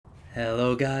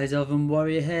Hello guys, Elven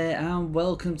Warrior here and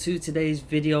welcome to today's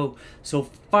video. So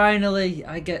finally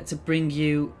I get to bring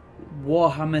you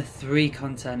Warhammer 3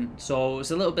 content. So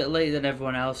it's a little bit later than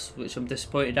everyone else, which I'm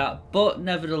disappointed at, but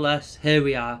nevertheless here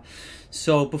we are.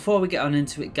 So before we get on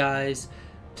into it guys,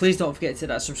 please don't forget to hit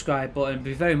that subscribe button, it'd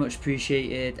be very much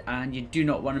appreciated, and you do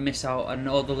not want to miss out on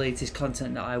all the latest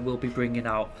content that I will be bringing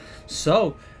out.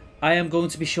 So I am going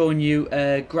to be showing you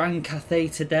Grand Cathay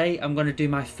today. I'm going to do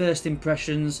my first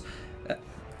impressions.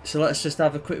 So let's just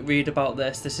have a quick read about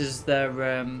this. This is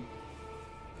their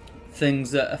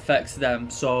things that affect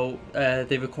them. So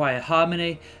they require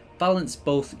harmony, balance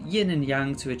both yin and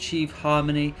yang to achieve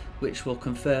harmony, which will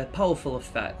confer powerful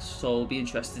effects. So it'll be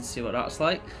interesting to see what that's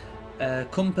like.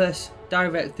 Compass,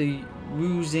 direct the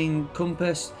Wuxing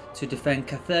compass to defend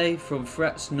Cathay from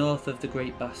threats north of the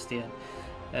Great Bastion.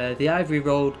 The Ivory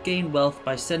Road, gain wealth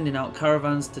by sending out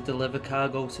caravans to deliver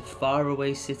cargo to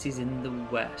faraway cities in the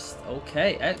west.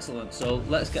 Okay, excellent. So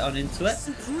let's get on into it.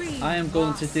 I am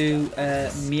going to do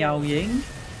Miao Ying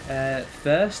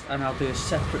first, and I'll do a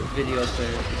separate video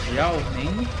for Miao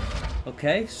Ying.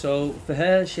 Okay, so for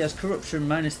her, she has corruption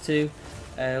 -2,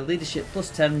 leadership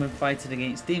 +10 when fighting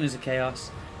against demons of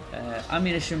chaos,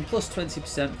 ammunition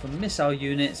 +20% for missile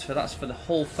units, that's for the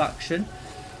whole faction.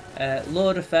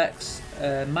 Lord effects,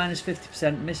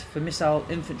 -50% for missile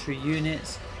infantry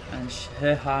units, and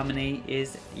her harmony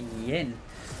is yin.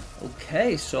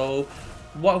 Okay, so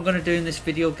what I'm going to do in this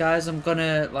video guys, I'm going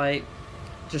to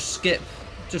just skip,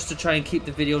 just to try and keep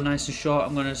the video nice and short,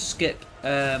 I'm going to skip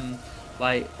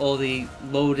all the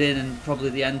loading and probably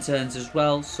the end turns as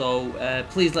well. So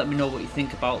please let me know what you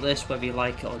think about this, whether you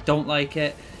like it or don't like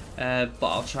it, but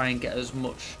I'll try and get as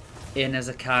much in as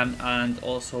I can, and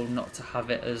also not to have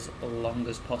it as long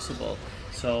as possible.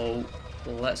 So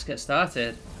let's get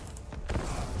started.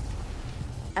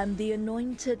 Am the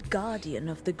anointed guardian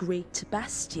of the Great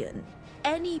Bastion.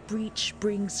 Any breach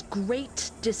brings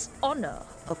great dishonor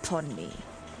upon me.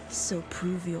 So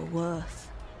prove your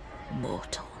worth,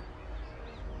 mortal.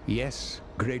 Yes,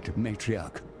 great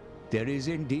matriarch. There is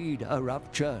indeed a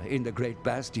rupture in the Great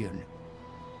Bastion.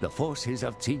 The forces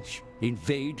of Tzinch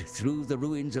invade through the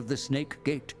ruins of the Snake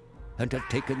Gate and have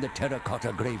taken the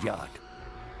terracotta graveyard.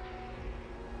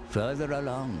 Further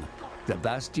along, the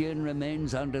Bastion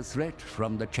remains under threat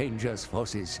from the Changer's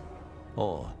forces,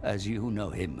 or, as you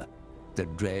know him, the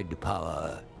dread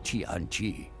power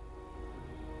Qianqi.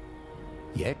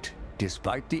 Yet,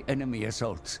 despite the enemy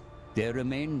assaults, there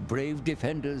remain brave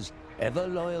defenders ever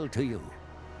loyal to you.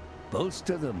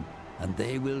 Bolster them, and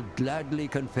they will gladly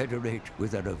confederate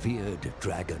with a revered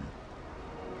dragon.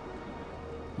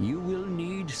 You will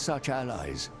need such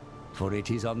allies, for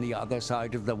it is on the other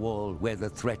side of the wall where the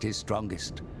threat is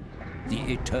strongest. The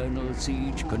eternal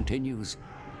siege continues,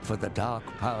 for the dark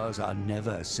powers are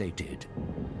never sated.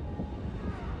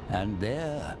 And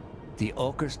there, the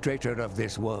orchestrator of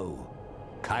this woe,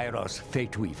 Kairos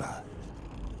Fateweaver.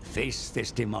 Face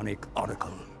this demonic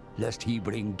oracle, lest he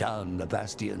bring down the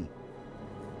Bastion.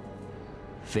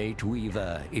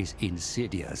 Fateweaver is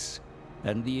insidious,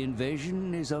 and the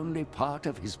invasion is only part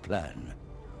of his plan.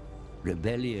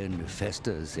 Rebellion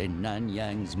festers in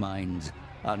Nanyang's minds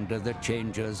under the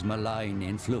Changer's malign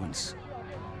influence.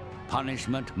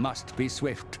 Punishment must be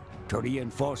swift to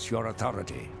reinforce your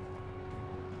authority.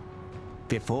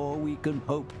 Before we can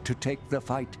hope to take the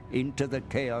fight into the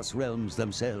Chaos Realms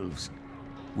themselves,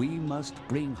 we must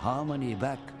bring harmony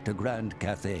back to Grand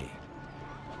Cathay.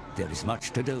 There is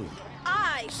much to do.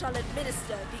 I shall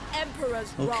administer the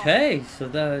Emperor's wrath. Okay, so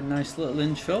the nice little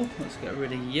intro. Let's get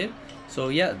rid of you. So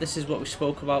yeah, this is what we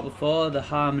spoke about before, the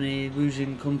harmony,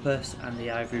 Wuxing compass, and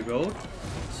the Ivory Road.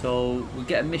 So we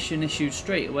get a mission issued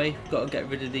straight away. We've got to get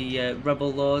rid of the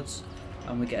rebel lords,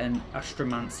 and we get an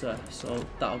Astromancer, so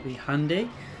that'll be handy.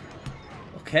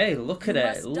 Okay, look at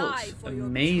it. It looks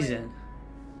amazing.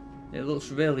 It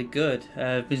looks really good.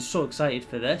 I've been so excited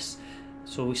for this.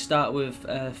 So we start with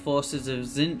forces of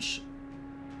Tzinch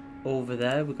over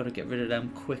there. We've got to get rid of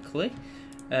them quickly.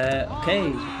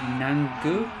 Okay,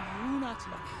 Nangu.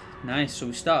 Nice, so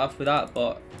we start off with that,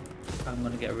 but I'm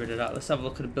going to get rid of that. Let's have a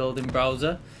look at the building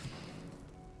browser.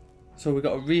 So we've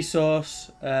got a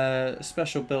resource, a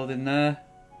special building there,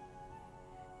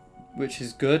 which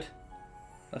is good.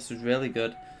 That's really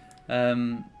good.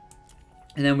 And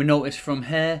then we notice from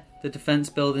here, the defense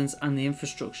buildings and the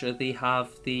infrastructure, they have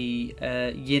the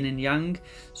yin and yang.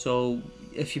 So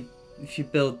if you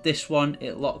build this one,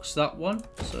 it locks that one.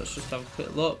 So let's just have a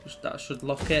quick look. That should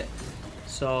lock it.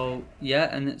 So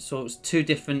yeah, and so it's two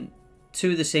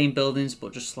of the same buildings,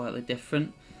 but just slightly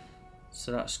different.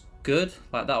 So that's good.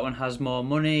 Like that one has more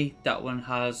money, that one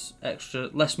has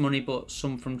less money but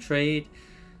some from trade.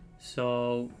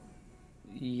 So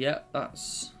yeah,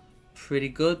 that's pretty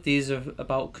good. These are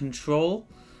about control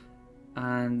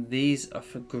and these are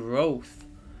for growth.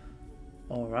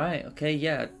 Alright, okay,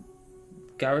 yeah.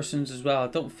 Garrisons as well. I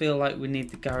don't feel like we need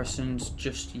the garrisons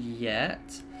just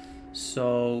yet.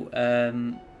 So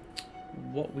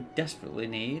what we desperately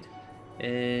need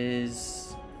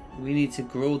is we need to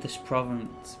grow this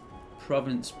province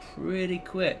pretty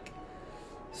quick.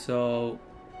 So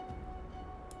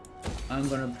I'm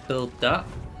gonna build that.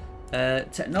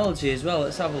 Technology as well,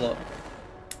 let's have a look.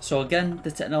 So again,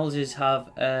 the technologies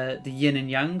have the yin and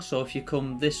yang. So if you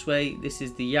come this way, this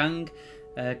is the yang.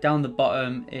 Down the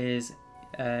bottom is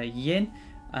yin,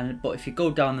 but if you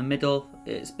go down the middle,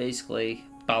 it's basically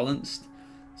balanced.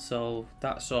 So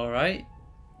that's all right.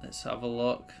 Let's have a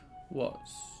look.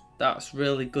 That's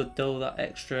really good though, that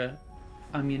extra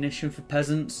ammunition for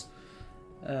peasants.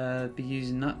 Be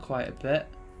using that quite a bit.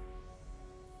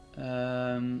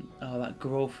 Oh, that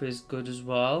growth is good as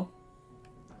well.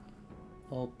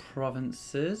 All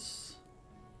provinces.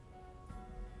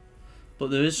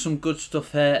 But there is some good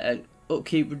stuff here.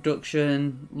 Upkeep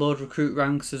reduction, load recruit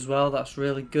ranks as well. That's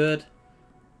really good.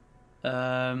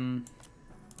 I'm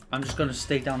just going to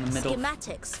stay down the middle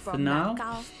for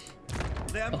now.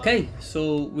 Okay,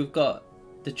 so we've got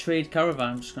the trade caravan.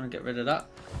 I'm just going to get rid of that.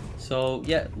 So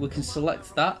yeah, we can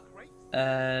select that.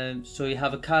 So you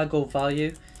have a cargo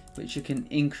value which you can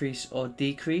increase or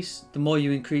decrease. The more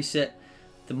you increase it,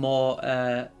 the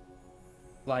more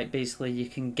like basically you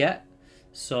can get.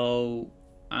 So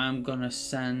I'm gonna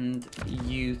send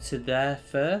you to there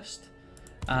first,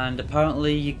 and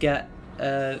apparently you get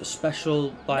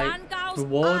special like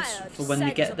rewards for when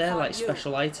they get there, like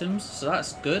special items, so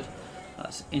that's good.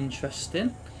 That's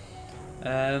interesting.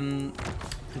 The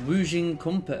Wujing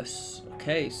compass.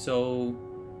 Okay, so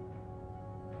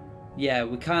yeah,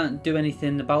 we can't do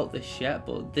anything about this yet,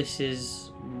 but this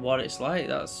is what it's like.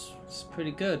 It's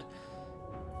pretty good.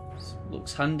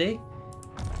 Looks handy.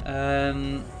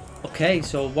 Okay,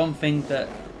 so one thing that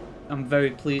I'm very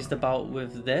pleased about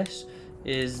with this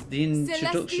is the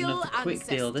introduction of the quick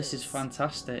deal. This is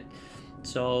fantastic.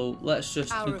 So let's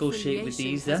just negotiate with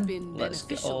these then. Let's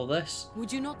get all this.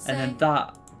 Would you not say? And then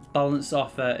that balance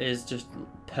offer is just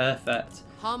perfect.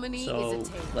 Harmony so is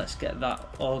attained. Let's get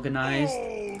that organised.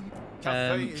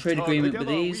 Trade agreement with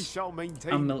these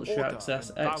and military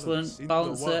access. Excellent.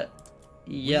 Balance it.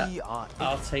 Yeah,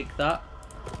 I'll take that.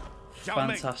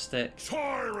 Fantastic.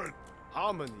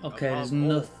 Okay, there's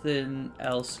nothing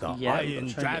else yet. We're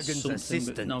trying to get something,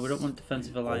 but no, we don't want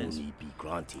defensive alliance. Can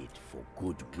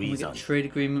we get a trade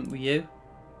agreement with you?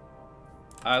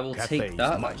 I will take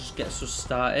that. That just gets us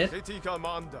started.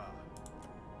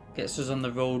 Gets us on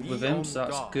the road with him, so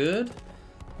that's good.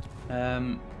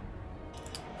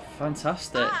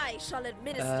 Fantastic. I shall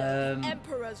administer the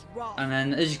Emperor's wrath. And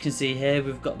then, as you can see here,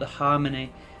 we've got the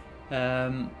harmony.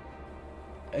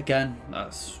 Again,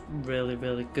 that's really,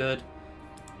 really good.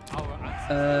 What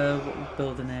we're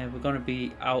building here, we're going to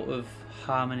be out of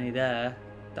harmony there.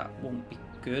 That won't be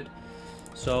good.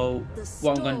 So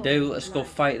what I'm going to do, let's go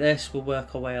fight this. We'll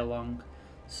work our way along.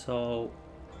 So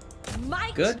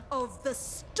good. Of the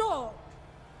storm.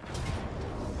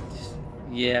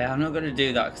 Yeah, I'm not going to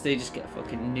do that because they just get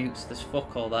fucking nukes. There's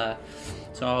fuck all there.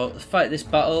 So let's fight this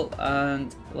battle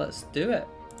and let's do it.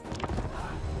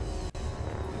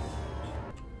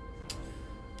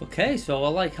 Okay, so I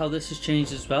like how this has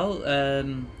changed as well.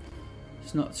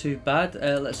 It's not too bad.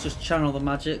 Let's just channel the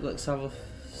magic. Let's have a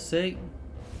see.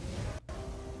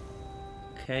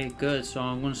 Okay, good. So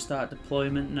I'm going to start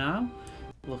deployment now.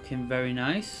 Looking very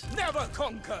nice. Never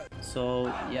conquered. So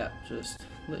yeah, just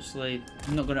literally,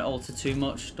 I'm not going to alter too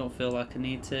much. Don't feel like I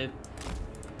need to.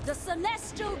 The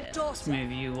celestial daughter. Let's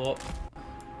move you up.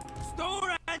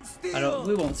 Store and steal.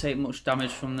 We won't take much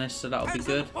damage from this, so that'll be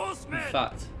good. In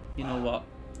fact, you know what?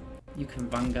 You can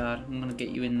Vanguard. I'm going to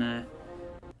get you in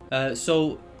there.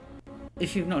 So,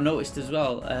 if you've not noticed as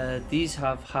well, these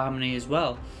have harmony as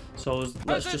well. So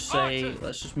let's just say,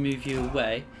 let's just move you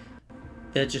away.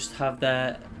 They just have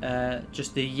their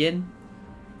just the yin,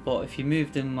 but if you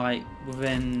move them like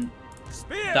within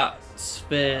that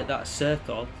sphere, that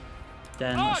circle,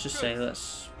 then let's just say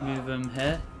let's move them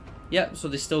here. Yep. So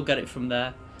they still get it from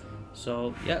there.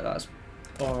 So yeah, that's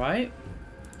all right.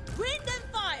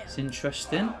 It's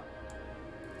interesting.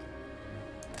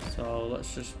 So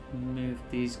let's just move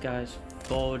these guys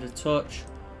forward a touch,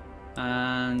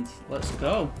 and let's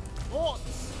go.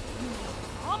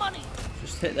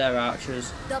 Just hit their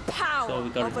archers. The power That's all we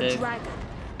gotta of a do. dragon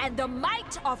and the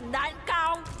might of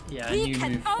Nangao. Yeah, and we you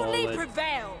can move only forward.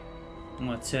 prevail I'm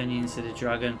going to turn you into the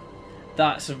dragon.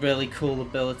 That's a really cool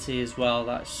ability as well.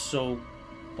 That's so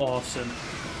awesome.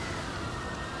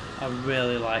 I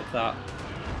really like that.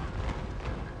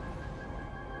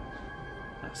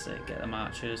 That's it, get them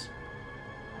archers.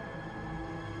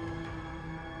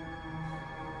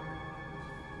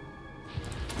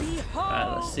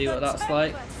 Alright, let's see what that's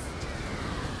like.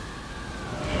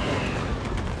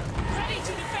 Ready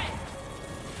to defend.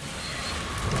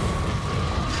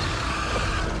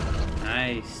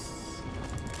 Nice.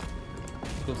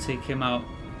 Go take him out.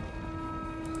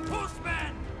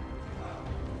 Horseman.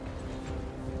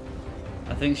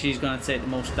 I think she's going to take the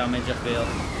most damage, I feel.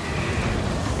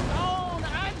 Stone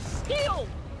and steel.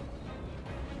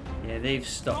 Yeah, they've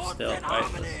stopped still. Northern Right.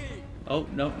 harmony. Oh,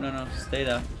 no, no, no. Stay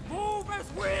there. Move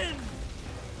as wind.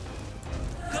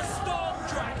 The storm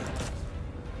dragon.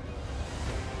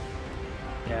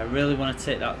 Yeah, I really want to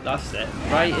take that. That's it.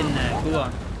 Right in there. Go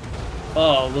on.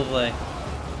 Oh, lovely.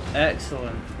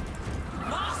 Excellent.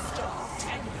 Master of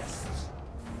Tempest.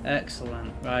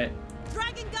 Excellent. Right.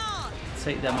 Dragon Guard!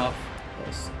 Take them off.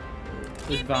 Let's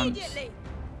advance. Immediately!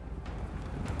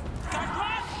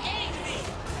 Enemy.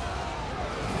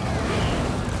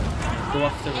 Go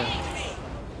after him. Enemy.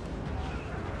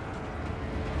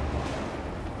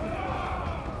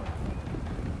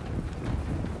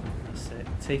 That's it.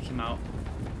 Take him out.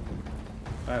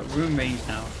 Right, we're in range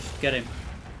now. Just get him.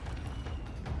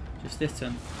 Just hit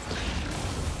him.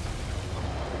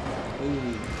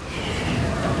 Ooh.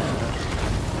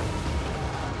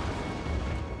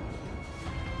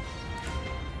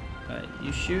 Right,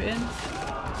 you shooting?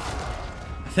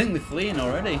 I think they're fleeing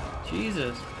already.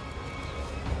 Jesus.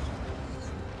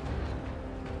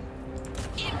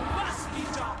 It must be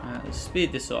done. Right, let's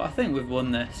speed this up. I think we've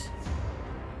won this.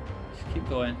 Just keep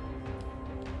going.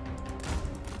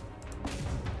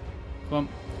 Come on,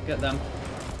 get them.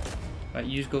 Right,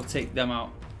 you go take them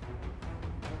out.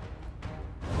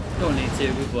 Don't need to,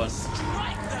 we've won.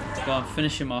 Strike them down. Go on,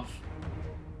 finish him off.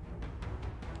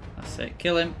 That's it.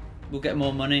 Kill him. We'll get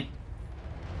more money.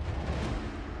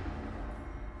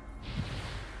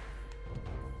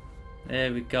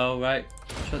 There we go. Right,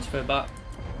 transfer back.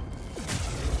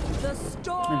 The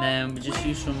storm! And then we just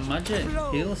use some magic.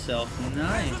 Heal yourself.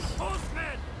 Nice.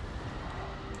 Horsemen.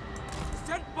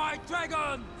 Sent by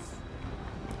dragons.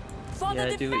 For Yeah,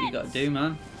 the do what you gotta defense! do,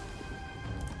 man.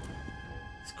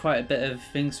 It's quite a bit of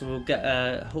things, so we'll get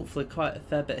hopefully quite a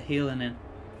fair bit of healing in.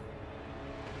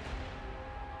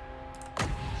 There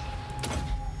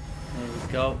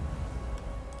we go.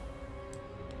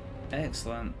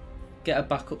 Excellent. Get her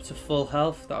back up to full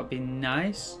health, that would be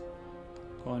nice.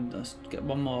 Go on, let's get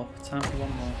one more. Time for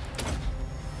one more.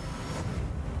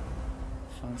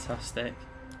 Fantastic.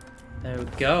 There we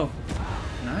go.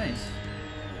 Nice.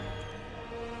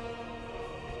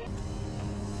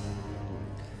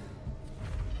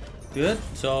 Good.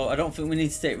 So I don't think we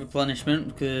need to take replenishment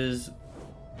because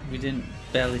we didn't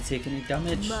barely take any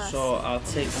damage. So I'll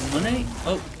take the money.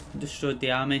 Oh, destroyed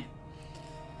the army.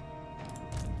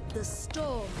 The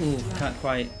storm! Ooh, can't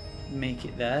quite make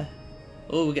it there.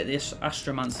 Oh, we get the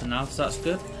Astromancer now, so that's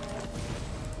good.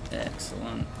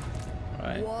 Excellent.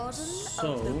 Right. Warden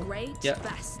So, of the Great yep.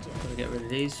 Bastion. Gotta get rid of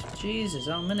these. Jesus,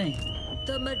 how many?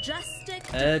 The majestic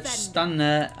Just stand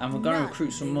there, and we're gonna None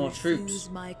recruit some may more refuse troops.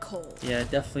 My call. Yeah,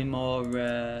 definitely more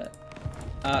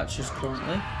archers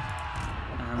currently.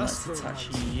 And let's attach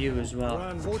you as well.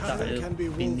 That'll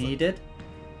be needed.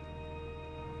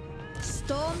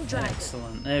 Storm Dragon.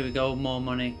 Excellent. There we go. More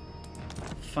money.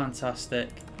 Fantastic.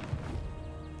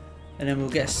 And then we'll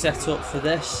get set up for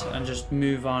this and just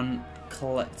move on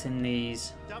collecting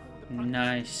these.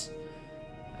 Nice.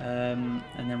 And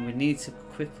then we need to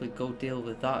quickly go deal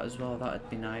with that as well. That'd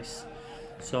be nice.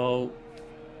 So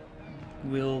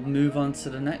we'll move on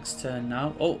to the next turn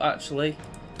now. Oh, actually,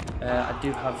 I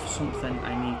do have something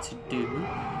I need to do.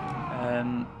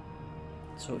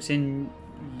 So it's in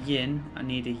Yin. I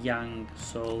need a Yang.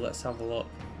 So let's have a look.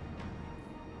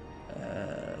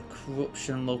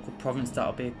 Corruption, local province.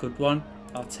 That'll be a good one.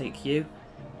 I'll take you.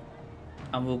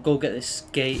 And we'll go get this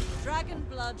gate. Dragon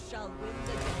blood shall win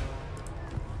the day.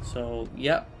 So,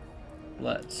 yep.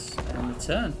 Let's end the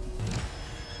turn.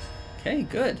 Okay,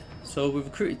 good. So we've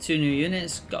recruited 2 new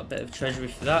units. Got a bit of treasury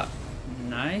for that.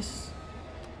 Nice.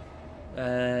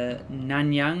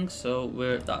 Nanyang. So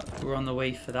we're on the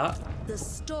way for that. The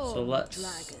storm So let's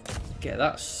dragon. get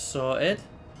that sorted.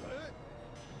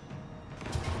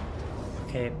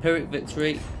 Okay, Pyrrhic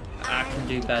victory. I can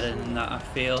do better than that, I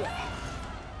feel.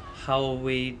 How are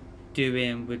we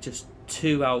doing? We're just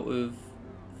 2 out of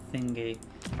thingy.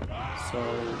 So,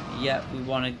 yeah, we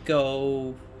want to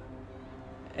go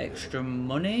extra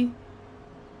money.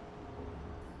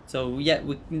 So yeah,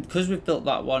 because we've built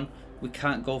that one, we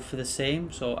can't go for the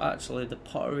same. So actually the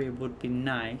pottery would be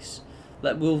nice.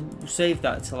 We'll save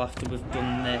that till after we've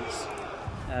done this.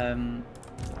 And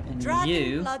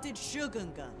you,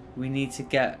 we need to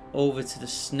get over to the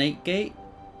snake gate.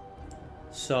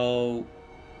 So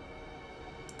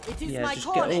yeah,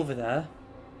 just get over there.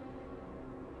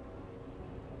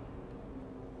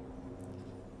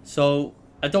 So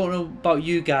I don't know about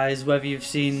you guys, whether you've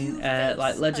seen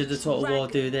like Legend of Total War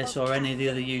do this or any of the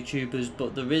other YouTubers,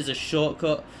 but there is a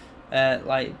shortcut,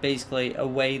 like basically a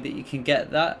way that you can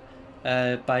get that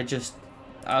by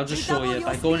I'll just show you,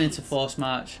 by going into Force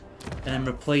March and then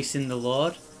replacing the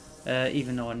Lord,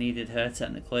 even though I needed her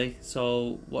technically.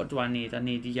 So what do I need? I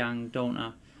need Yang, don't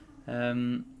I?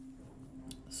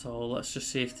 So let's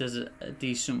just see if there's a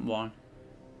decent one.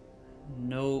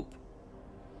 Nope.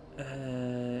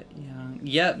 Yang.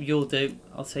 Yep, you'll do.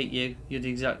 I'll take you. You're the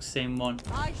exact same one.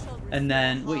 And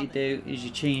then what you do is you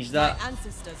change that,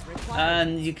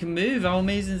 and you can move. How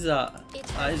amazing is that?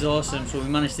 That is awesome. So we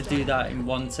managed to do that in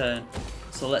one turn.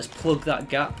 So let's plug that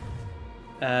gap.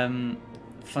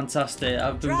 Fantastic.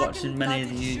 I've been watching many of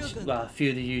the a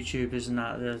few of the YouTubers and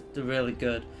that. They're really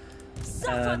good.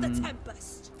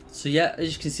 So yeah,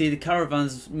 as you can see, the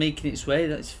caravan's making its way.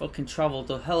 That's fucking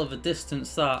travelled a hell of a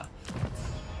distance. That.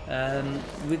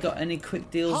 We got any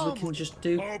quick deals we can just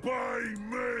do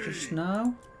just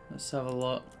now? Let's have a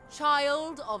look.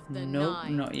 Child of the Nope,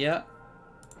 Nine. not yet.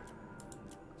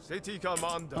 City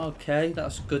Commander. Okay,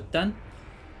 that's good then.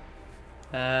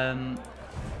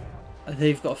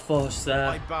 They've got a force there.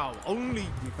 I bow only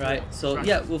Right, so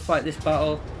yeah, we'll fight this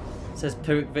battle. It says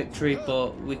Pyrrhic victory,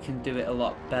 but we can do it a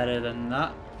lot better than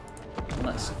that.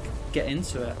 Let's get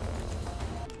into it.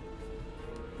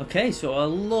 Okay, so I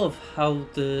love how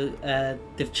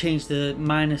they've changed the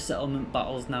minor settlement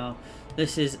battles now.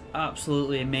 This is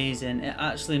absolutely amazing. It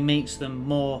actually makes them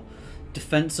more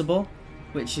defensible,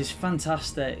 which is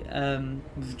fantastic.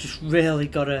 We've just really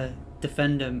got to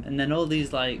defend them, and then all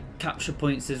these like capture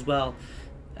points as well,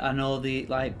 and all the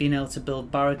like being able to build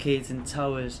barricades and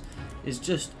towers is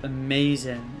just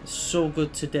amazing. It's so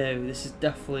good to do. This is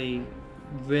definitely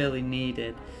really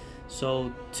needed.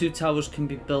 So 2 towers can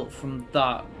be built from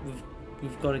that.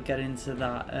 We've got to get into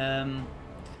that.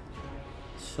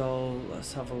 So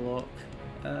let's have a look.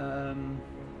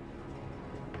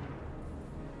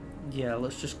 Yeah,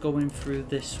 let's just go in through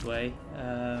this way.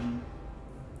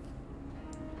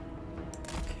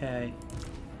 Okay.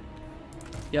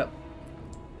 Yep.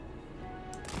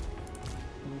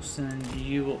 We'll send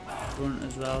you up front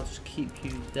as well. Just keep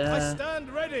you there. I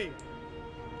stand ready.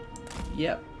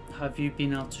 Yep. Have you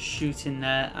been able to shoot in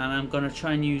there? And I'm going to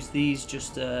try and use these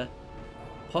just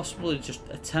possibly just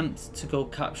attempt to go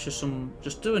capture some,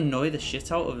 just to annoy the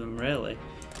shit out of them really.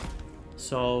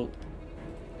 So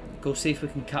go see if we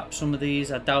can cap some of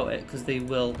these. I doubt it because they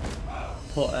will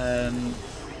put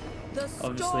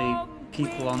obviously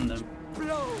people on them.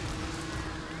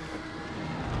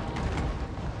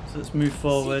 So let's move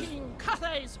forward.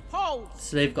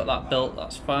 So they've got that built,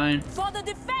 that's fine.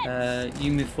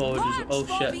 You move forward as well.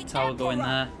 Oh shit, tower going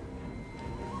there.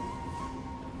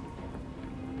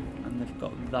 And they've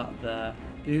got that there.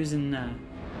 Who's in there?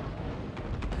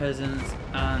 Peasants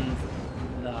and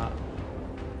that.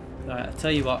 Right, I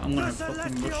tell you what, I'm gonna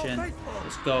fucking rush in.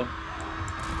 Let's go.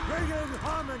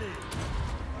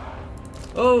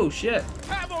 Oh shit!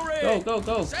 Go, go,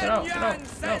 go! Get out, get out,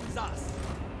 get out!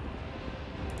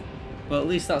 Well, at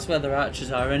least that's where their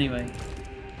archers are anyway.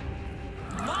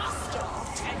 Right,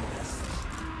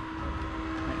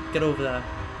 get over there.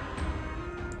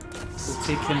 We'll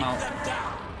take him out.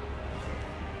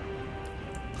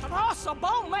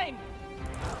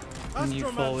 And you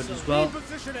forward as well.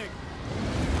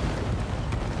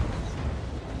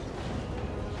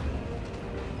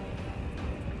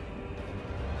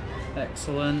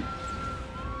 Excellent.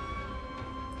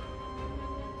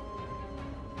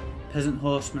 Peasant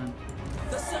horsemen.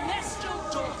 The celestial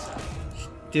daughter.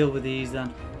 Deal with these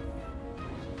then.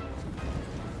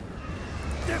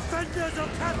 Defenders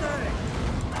of Cathay.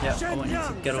 Yep, I want you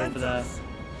to get over there.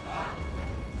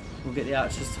 We'll get the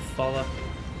archers to follow.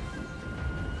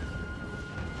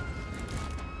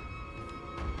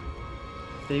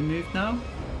 They move now?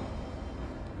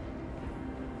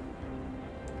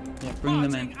 Yeah, bring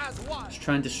them in. Just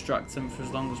try and distract them for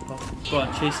as long as possible. Go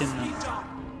on, chase him now.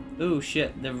 Oh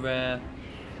shit, they're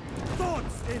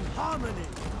Thoughts in harmony.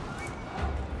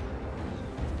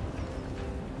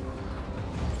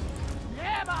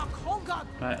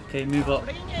 right, okay, move up.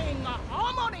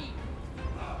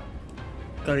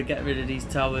 Gotta get rid of these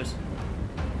towers.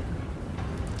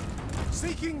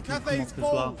 Seeking Come Cathay's up as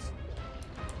well. balls.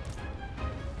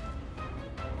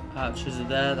 Archers are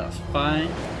there, that's fine.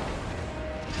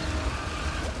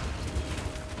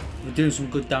 We're doing some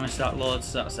good damage to that Lord,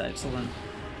 so that's excellent.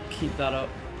 Keep that up.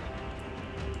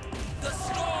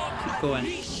 Keep going.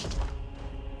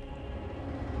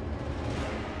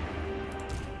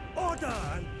 Order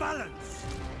and balance.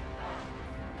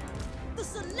 The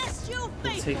celestial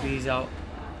We'll faithful. take these out.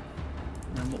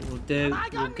 And then what we'll do,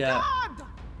 we'll get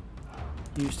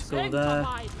used to go there.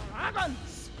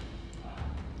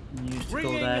 And used to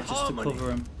go there just to cover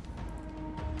them.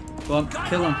 Go on,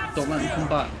 kill him. Don't let him come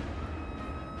back.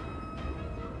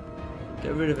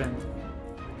 Get rid of him.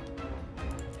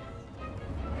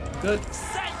 Good.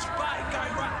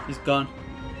 He's gone.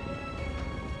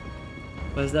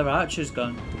 Where's their archers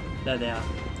gone? There they are.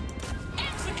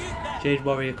 Jade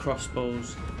Warrior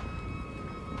crossbows.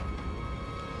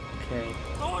 Okay.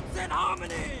 Thoughts in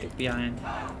harmony. Get behind.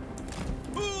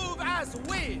 Move as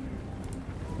we.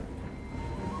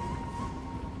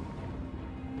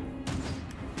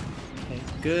 Okay,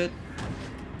 good.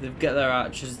 They've got their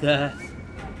archers there.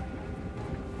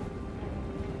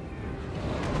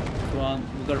 Come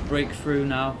on, we've got to break through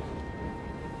now.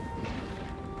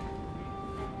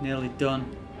 Nearly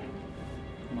done.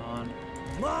 Come on.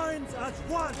 Minds as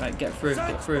one. Right, get through, Sent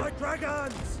get through. by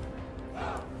dragons.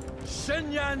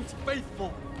 Shenyan's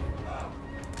faithful.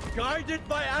 Guided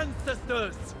by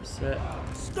ancestors. That's it.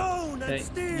 Stone Okay, and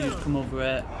steel. you just come over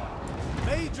here.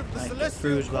 Mage of the Right, get celestial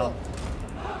through as well.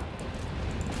 cloak.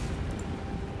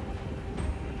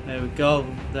 There we go.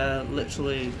 They're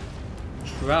literally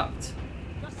trapped.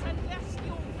 The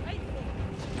celestial faithful.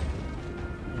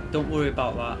 Don't worry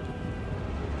about that.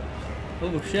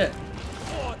 Oh shit.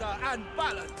 Order and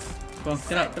balance. Go on,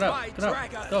 get out, get out, get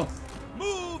out. Go.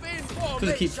 Move in formation. Because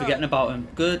I keep forgetting about him.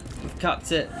 Good. We've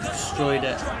capped it. Destroyed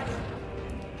it.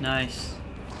 Nice.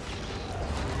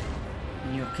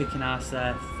 And you're kicking ass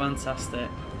there. Fantastic.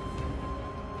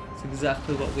 It's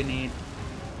exactly what we need.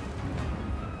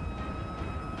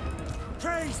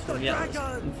 Trace So the yeah,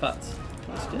 dragon. in fact,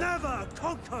 let's get Never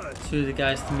conquered. two of the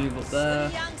guys to move up there.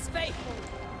 The young's faithful.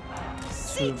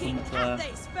 Two of them Seeking up there.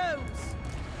 Cathay's foes.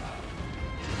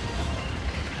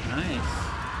 Nice.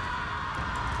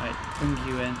 Right, bring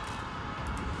you in.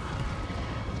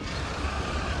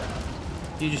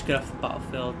 You just get off the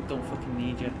battlefield. Don't fucking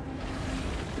need you.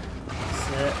 That's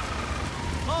it.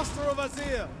 Master of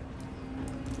Azir.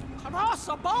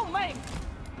 Karasa Bowming.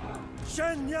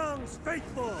 Shenyang's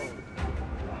faithful.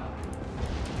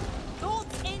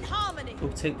 Thoughts in harmony. Go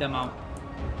take them out.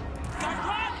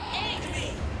 Garan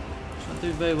enemy. Not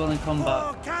do very well in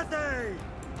combat. For Cathay.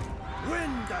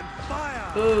 Wind and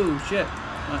fire. Oh shit.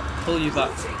 Right, pull you back.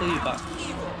 Pull you back.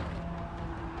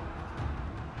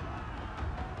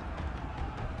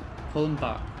 Pull him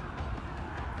back.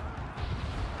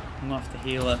 I'm gonna have to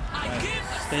heal her. Right,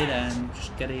 stay there and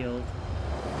just get healed.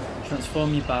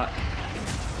 Transform you back.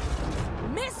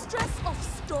 Mistress of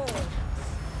Storm.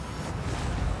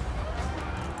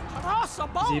 Karasa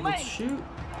Is he able to Bowming. shoot?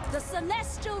 The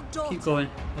celestial daughter. Keep going.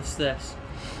 What's this?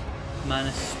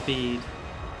 Minus speed.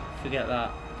 Forget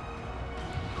that.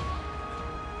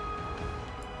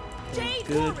 Okay, Jade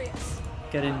good. warriors.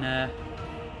 Get in there.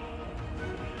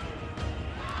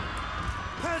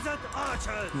 Peasant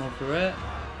archers. Come over it.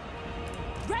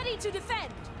 Ready to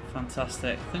defend.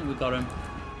 Fantastic. I think we got him.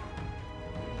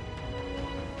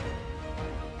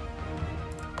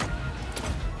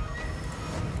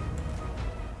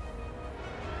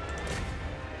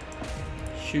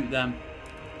 Shoot them.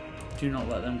 Do not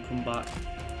let them come back.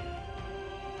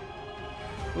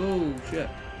 Oh shit.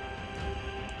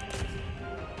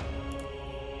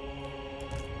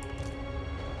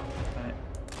 Right.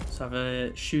 Let's have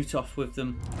a shoot off with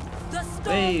them. The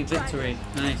storm Hey, dragon. victory.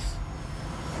 Nice.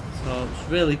 So it's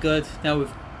really good. Now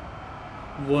we've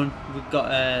won. We've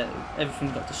got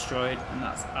everything got destroyed, and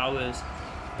that's ours.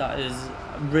 That is,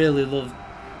 I really love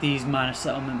these minor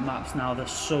settlement maps now. They're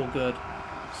so good.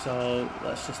 So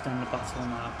let's just end the battle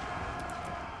now.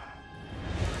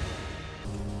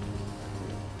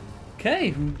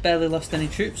 Okay, we barely lost any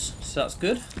troops, so that's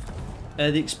good.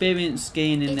 The experience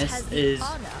gain in It this has the is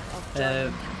honor of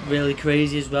joining really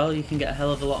crazy as well. You can get a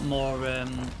hell of a lot more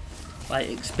like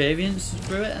experience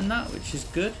through it and that, which is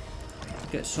good.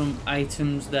 Get some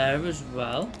items there as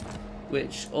well,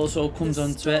 which also comes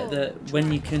onto it that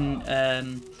when you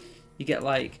can you get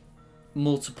like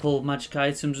multiple magic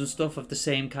items and stuff of the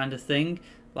same kind of thing,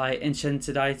 like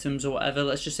enchanted items or whatever.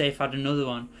 Let's just say if I had another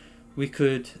one, we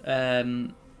could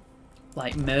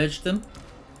like merge them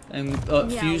and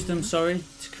fuse them, sorry,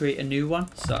 to create a new one.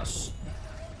 So that's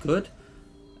good.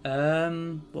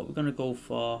 What we're gonna go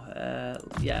for?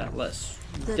 Yeah, let's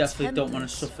The definitely don't want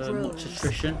to tempest suffer much grows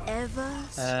attrition. Ever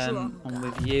And stronger.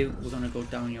 with you, we're gonna go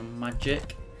down your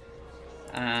magic,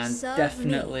 and Serve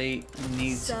definitely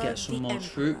need to serve get some the more Emperor.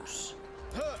 troops.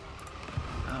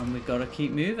 And we gotta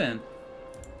keep moving.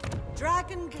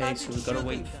 Okay, so we've gotta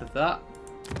wait for that.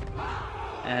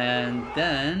 And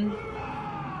then,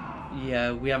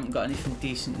 yeah, we haven't got anything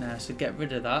decent there, so get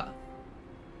rid of that.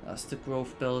 That's the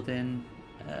growth building.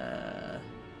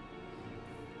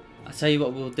 I'll tell you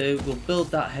what we'll do. We'll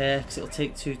build that here because it'll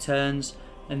take 2 turns,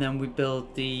 and then we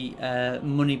build the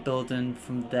money building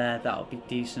from there. That'll be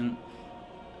decent.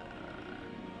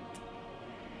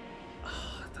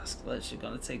 That's literally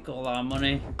gonna take all our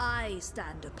money. I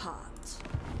stand apart.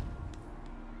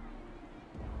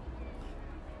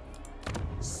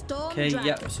 Storm Okay, dragon.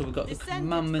 yep. So we've got the Descended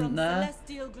commandment from there.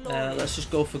 celestial glory. Let's just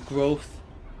go for growth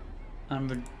and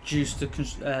reduce the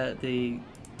The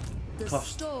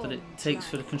cost that storm it takes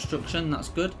for the dragon. construction. That's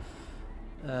good.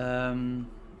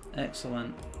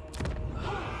 Excellent.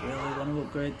 Really want to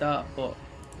upgrade that, but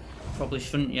probably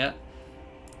shouldn't yet.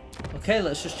 Okay,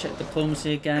 let's just check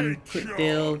diplomacy again. Quick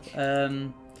deal.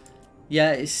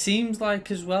 Yeah, it seems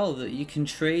like as well that you can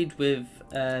trade with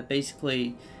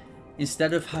basically,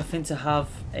 instead of having to have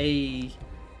a,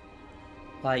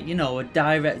 like, you know, a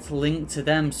direct link to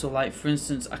them. So like, for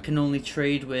instance, I can only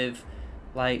trade with,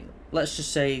 like, let's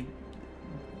just say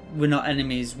we're not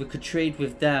enemies, we could trade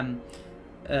with them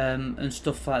and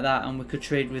stuff like that, and we could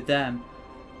trade with them.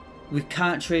 We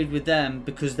can't trade with them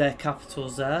because their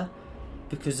capital's there,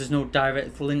 because there's no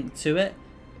direct link to it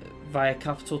via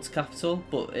capital to capital,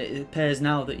 but it appears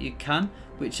now that you can,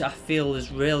 which I feel is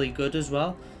really good as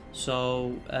well.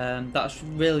 So that's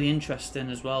really interesting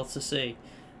as well to see.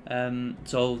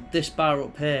 So this bar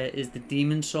up here is the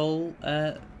demon soul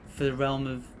for the realm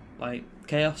of like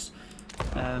chaos.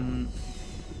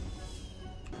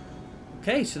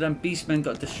 Okay, so then beastmen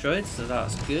got destroyed, so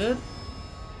that's good.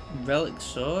 Relic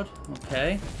sword,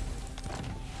 okay.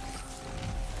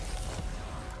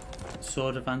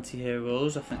 Sword of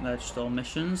anti-heroes, I think they're just all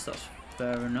missions, that's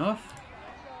fair enough.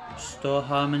 Restore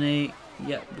harmony,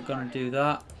 yep, we're gonna do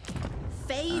that. And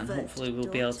Favored hopefully we'll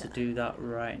be able to daughter. do that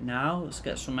right now. Let's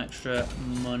get some extra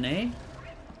money,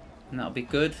 and that'll be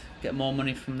good. Get more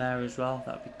money from there as well,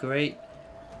 that'd be great.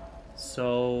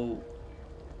 So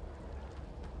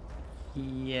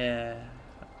yeah,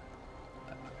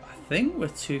 I think we're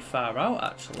too far out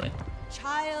actually.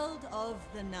 Child of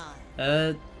the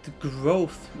Nine. The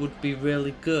growth would be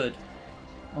really good.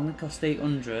 Only cost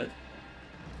 800.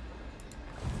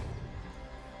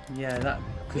 Yeah, that,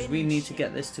 because we need to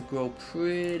get this to grow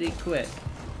pretty quick,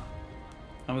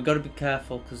 and we've got to be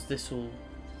careful because this will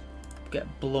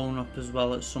get blown up as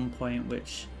well at some point,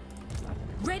 which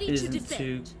Ready to isn't defend.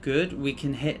 too good. We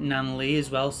can hit Nanli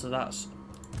as well, so that's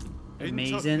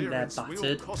amazing. They're Interference will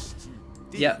battered. cost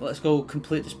you Yeah, let's go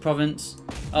complete this province.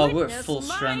 Oh, we're at Witness full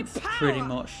my strength power. pretty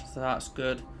much, so that's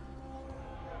good.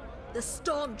 The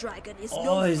storm dragon is Oh,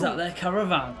 no is that fool. their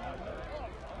caravan?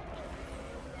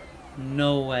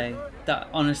 No way. That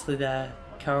honestly their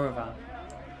caravan.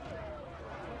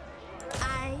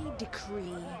 I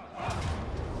decree.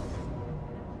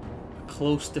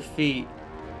 Close defeat.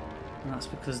 And that's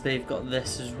because they've got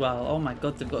this as well. Oh my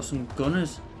god, they've got some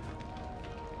gunners.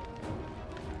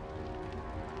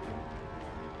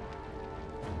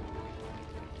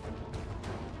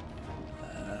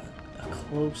 A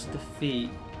close defeat.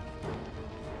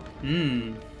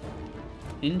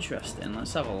 Interesting.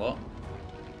 Let's have a look.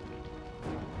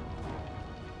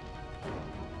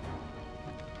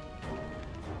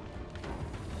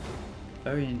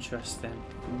 Very interesting.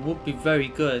 Would be very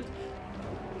good.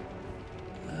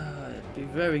 It'd be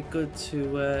very good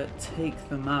to take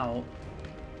them out,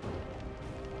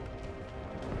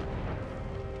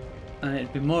 and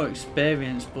it'd be more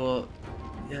experience. But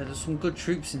yeah, there's some good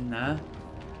troops in there.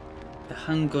 The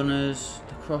handgunners,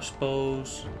 the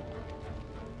crossbows,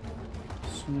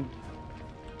 some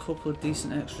couple of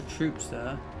decent extra troops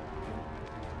there.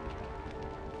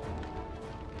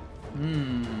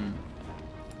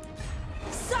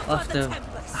 I'll have to.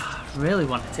 I really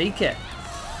want to take it.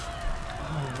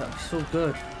 Oh, that'd be so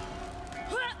good.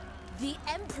 The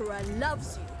Emperor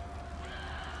loves you.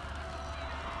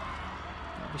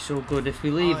 That'd be so good. If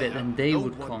we leave I it, then am they no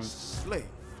would come. one's slave.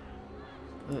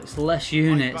 It's less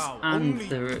units bow and only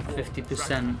they're at before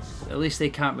 50%. At least they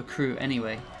can't recruit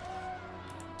anyway.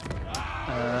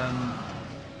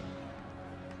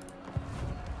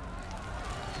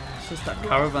 It's just that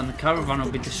caravan. The caravan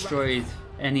will be destroyed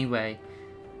anyway.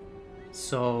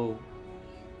 So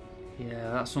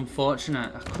yeah, that's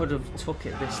unfortunate. I could have took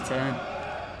it this turn.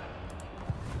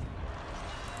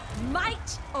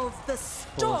 might of the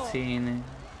storm. 14.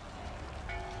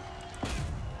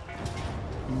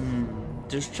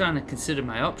 Just trying to consider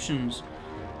my options.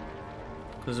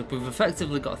 Because we've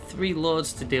effectively got 3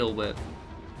 lords to deal with.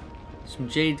 Some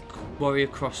Jade Warrior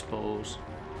crossbows.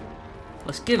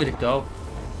 Let's give it a go.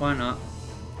 Why not?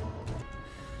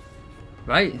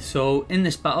 Right, so in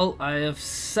this battle I have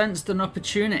sensed an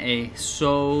opportunity.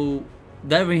 So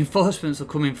their reinforcements are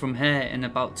coming from here in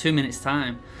about 2 minutes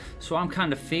time. So I'm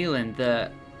kind of feeling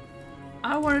that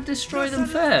I want to destroy them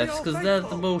first. Because they're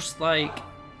the most like...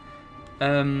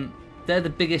 they're the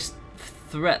biggest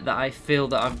threat that I feel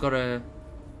that I've got to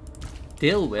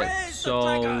deal with.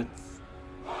 So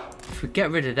if we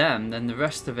get rid of them, then the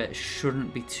rest of it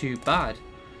shouldn't be too bad.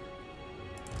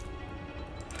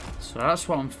 So that's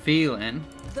what I'm feeling.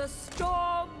 The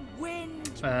storm wind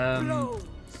blows.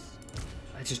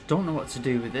 I just don't know what to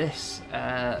do with this.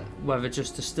 Whether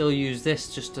just to still use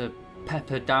this just to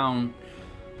pepper down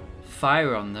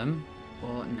fire on them,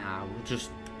 or nah, we'll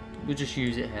just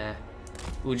use it here.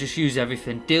 We'll just use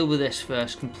everything. Deal with this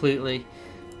first completely,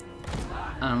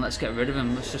 and let's get rid of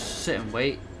him. Let's just sit and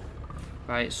wait.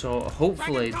 Right, so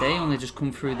hopefully they only just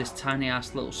come through this tiny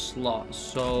ass little slot.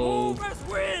 So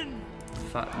in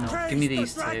fact, no, give me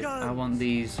these two. I want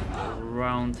these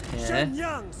around here.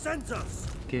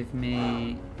 Give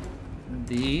me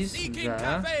these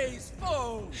there.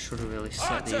 Should have really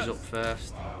set these up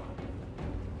first.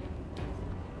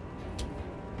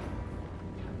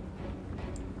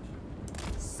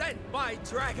 Sent by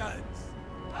dragons.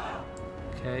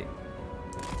 Okay.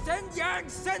 Yang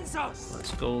sends us.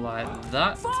 Let's go like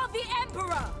that. For the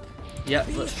Emperor. Yep,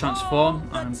 let's transform.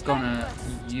 I'm gonna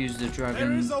use the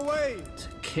dragon to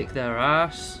kick their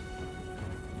ass.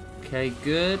 Okay,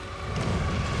 good.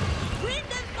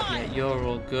 Yeah, you're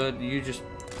all good. You just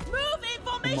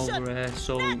come over here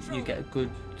so you get a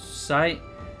good sight.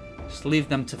 Just leave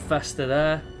them to fester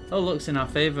there. Oh, looks in our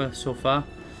favour so far.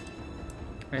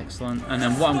 Excellent. And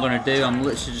then what I'm going to do, I'm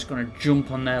literally just going to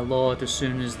jump on their lord as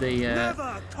soon as they get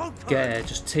here.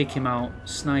 Just take him out,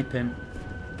 snipe him.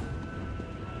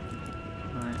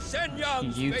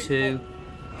 Right. You two,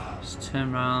 just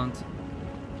turn around.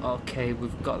 Okay,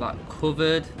 we've got that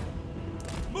covered.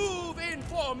 Move in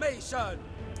formation.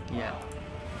 Yeah,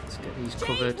 let's get these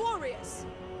covered. Warriors,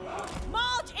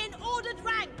 march in ordered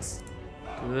ranks.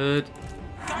 Good.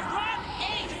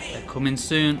 They're coming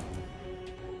soon.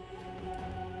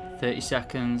 30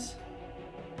 seconds.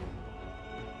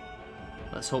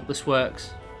 Let's hope this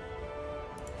works.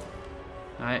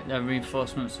 Alright, their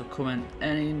reinforcements are coming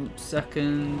any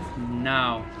second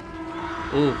now.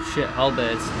 Oh shit,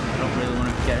 halberds. I don't really want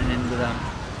to be getting in with them.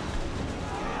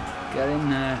 Get in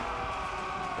there.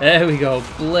 There we go,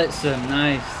 blitz them,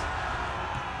 nice.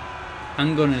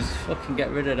 Handgunners, fucking get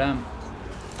rid of them.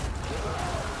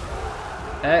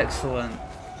 Excellent.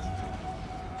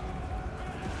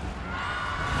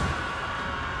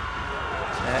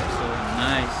 Excellent,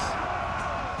 nice.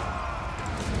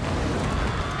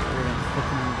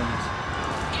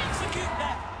 Execute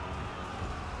them.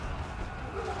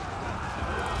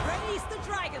 Raise the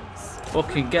dragons.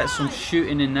 Fucking get some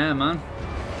shooting in there, man.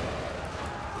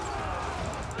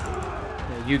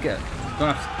 Yeah, you get. I'm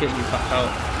gonna have to get you back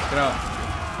out. Get out.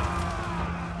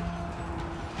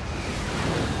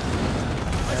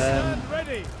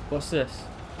 What's this?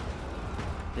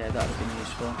 Yeah, that would have been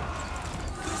useful.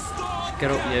 Get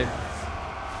up, you.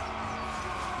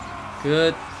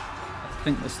 Good. I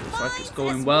think this looks like it's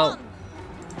going well.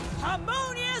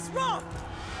 Harmonious rock.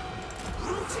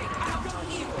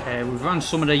 Okay, we've run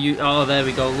some of their units. Oh, there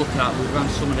we go. Look at that. We've run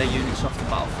some of their units off the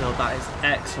battlefield. That is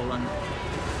excellent.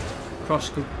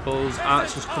 Crossbows,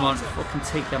 archers, come on. Fucking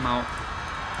take them out.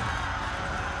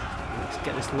 Let's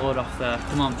get this lord off there.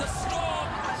 Come on. Let's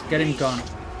get him gone.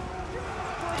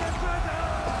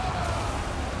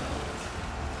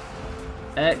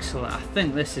 Excellent. I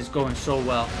think this is going so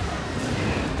well.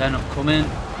 They're not coming.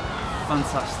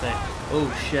 Fantastic.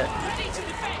 Oh shit.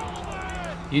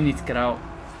 You need to get out.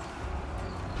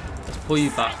 Let's pull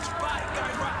you back.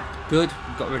 Good.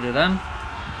 We got rid of them.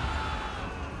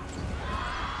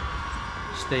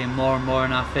 Staying more and more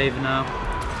in our favour now.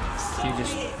 You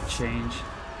just change.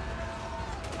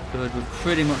 Good. We've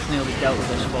pretty much nearly dealt with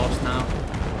this force now.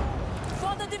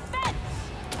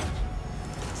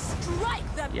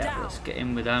 Yeah, let's get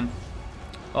in with them.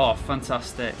 Oh,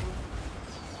 fantastic.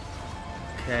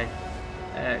 Okay,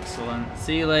 excellent.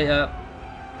 See you later.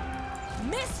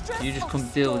 You just come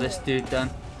deal with this dude then.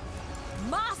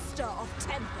 Master of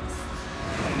tempest.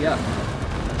 Yeah,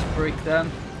 let's break them.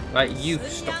 Right, you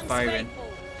stop firing.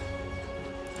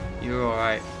 You're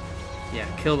alright. Yeah,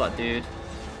 kill that dude.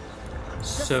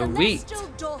 Sweet. Celestial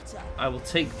daughter. I will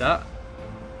take that.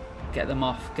 Get them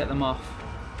off. Get them off.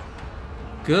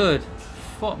 Good.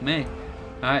 Fuck me.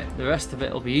 Alright, the rest of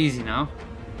it will be easy now,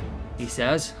 he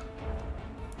says.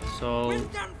 So,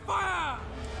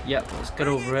 yep, let's get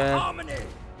over here.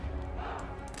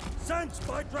 Sent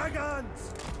by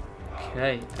dragons.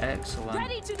 Okay, excellent.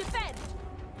 Ready to defend.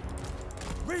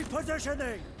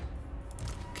 Repositioning.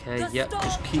 Okay, yep,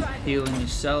 just keep healing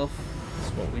yourself.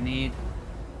 That's what we need.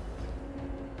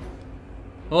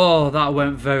 Oh, that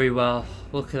went very well.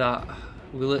 Look at that.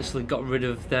 We literally got rid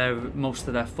of most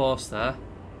of their force there,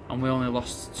 and we only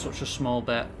lost such a small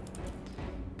bit.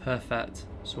 Perfect.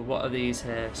 So what are these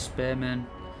here? Spearmen.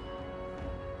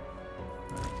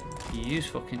 You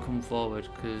fucking come forward,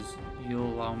 because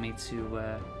you'll allow me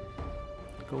to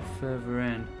go further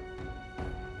in.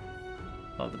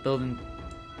 Oh, the building.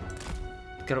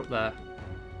 Get up there.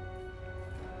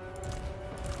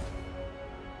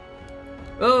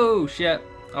 Oh shit!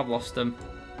 I've lost them.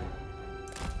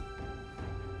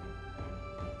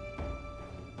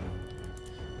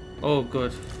 Oh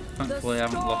good. Thankfully I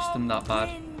haven't lost them that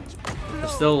bad. They're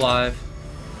still alive.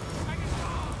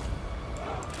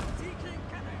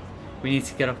 We need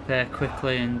to get up here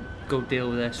quickly and go deal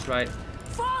with this, right?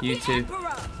 You two.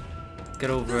 Get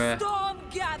over here.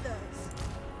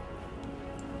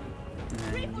 And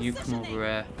then you come over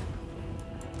here.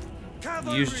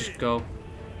 You just go.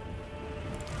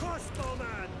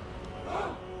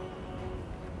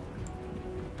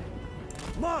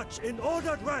 March in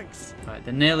ordered ranks. Right,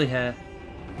 they're nearly here.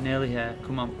 Nearly here.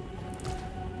 Come on.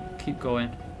 Keep going.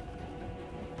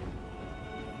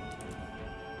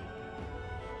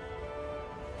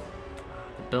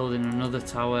 They're building another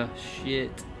tower.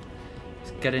 Shit.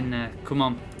 Let's get in there. Come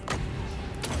on.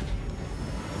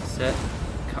 That's it.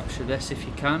 Capture this if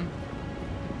you can.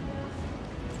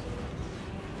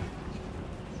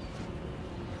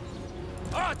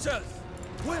 Archers!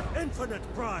 With infinite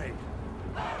pride.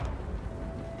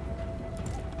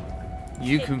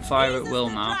 You can fire at will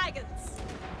now.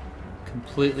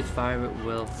 Completely fire at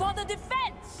will. For the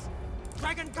defense.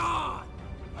 Dragon Guard!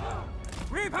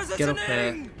 Repositioning! Get up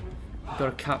here. We've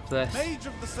got to cap this. Mage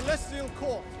of the Celestial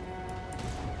Court.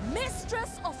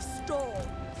 Mistress of Storms.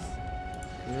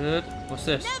 Good. What's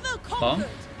this? Never Bomb? conquered.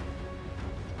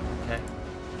 Okay.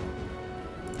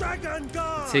 Dragon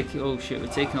Guard! Oh shit, we're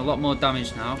taking a lot more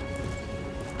damage now.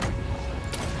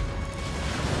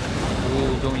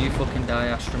 Oh, don't you fucking die,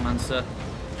 Astromancer.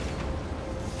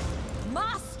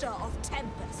 Master of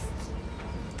Tempests.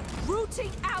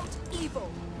 Rooting out evil.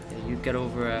 Yeah, you get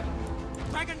over here.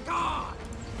 Dragon Guard!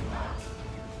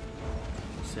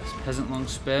 What's this? Peasant Long The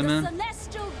Spearman.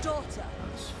 Celestial Daughter.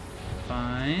 That's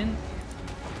fine.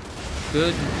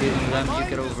 Good, you're dealing with them. You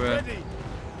get over here.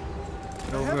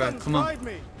 Get over here, come on.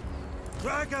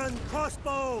 Dragon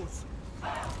crossbows!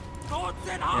 Gods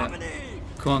in harmony!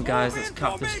 Come on guys, let's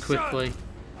cap this quickly.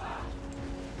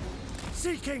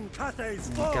 Seeking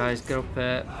Cathay's Come on, guys, get up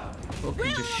here. Fucking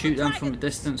just shoot them from a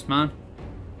distance, man.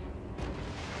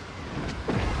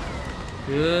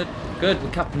 Good, good,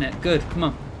 we're capping it. Good, come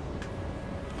on.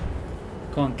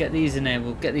 Come on, get these in there.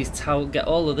 We'll get these get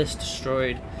all of this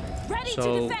destroyed. Ready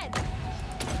So, to defend.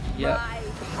 yep. My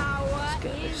power Let's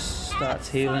get this. is Start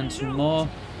healing some absolute. more.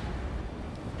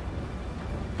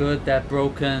 Good, they're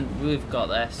broken. We've got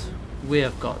this. We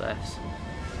have got this.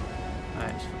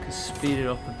 Alright, so we can speed it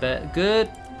up a bit.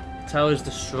 Good. Tower's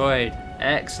destroyed.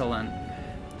 Excellent.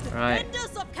 Right.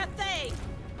 Defenders of Cathay.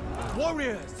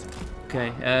 Warriors!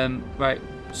 Okay, right.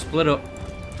 Split up.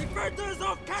 Defenders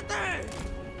of Cathay!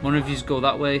 One of yous go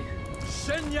that way.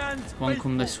 Shenyan's One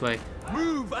come this way.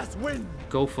 Move as wind!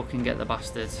 Go fucking get the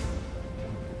bastards.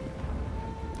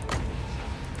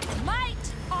 Might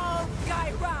of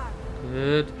Gairan.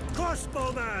 Good.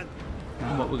 Crossbowman!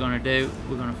 And what we're gonna do,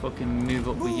 we're gonna fucking move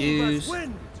up with Move yous. as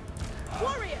wind!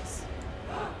 Warriors.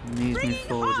 And these move Bringing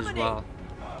forward as harmony. well.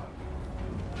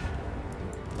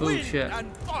 Oh Wind shit.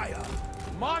 and fire!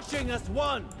 Marching as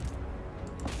one!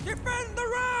 Defend the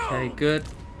round! Okay, good.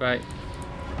 Right.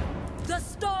 The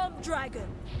Storm Dragon.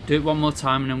 Do it one more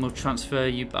time and then we'll transfer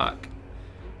you back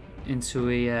into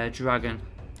a dragon.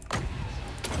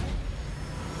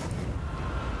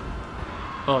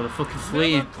 Oh, they're fucking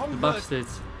fleeing, the conquered.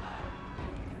 bastards.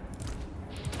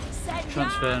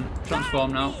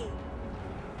 Transform now.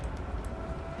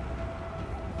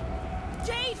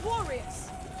 Jade Warriors.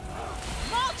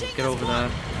 Marching Get over as there.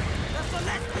 one. The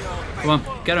Celestial Come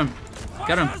on, get him.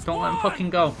 Get him. Don't let him fucking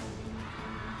go.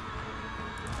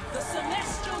 The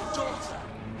Celestial Daughter.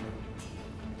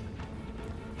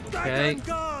 Okay. Dragon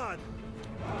Guard!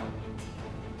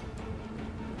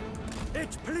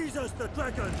 It pleases the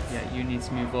dragons! Yeah, you need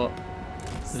to move up.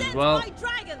 as well.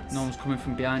 No one's coming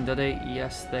from behind, are they?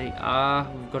 Yes, they are.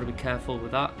 We've got to be careful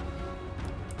with that.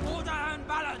 Order and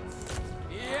balance.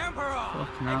 The Emperor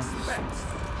Fucking hell. expects.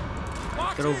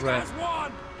 Get over it. As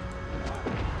one.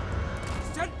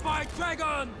 Sent by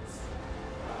dragons.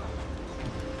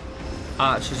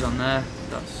 Archers on there.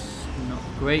 That's not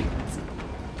great.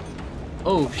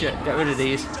 Oh shit, get rid of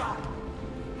these.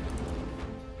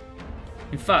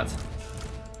 In fact,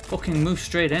 fucking move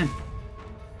straight in.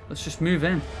 Let's just move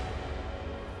in.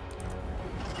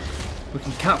 We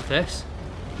can cap this.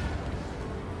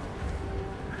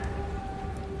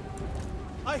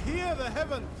 I hear the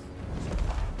heavens.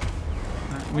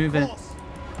 Right, move in.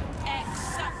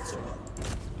 Acceptable.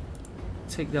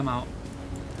 Take them out.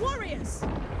 Warriors.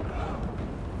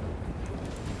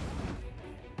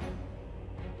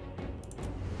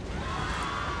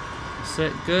 That's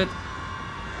it, good.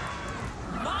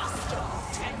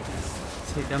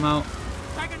 Take them out.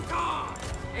 Dragon guard.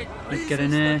 It Let's get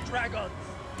in here. dragons.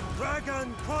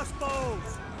 Dragon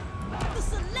crossbows. The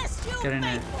celestial Get in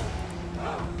here.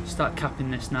 faithful. Start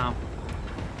capping this now.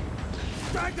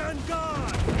 Dragon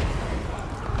guard.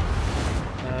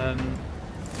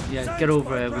 Yeah, get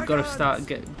over here. We've got to start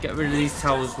get rid of these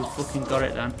towers. We've fucking got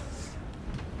it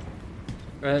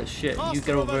then. Shit, you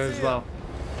get over here as well.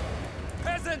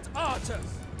 Peasant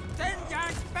archers. Ten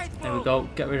yanks faithful. There we go.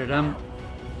 Get rid of them.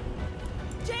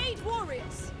 Jade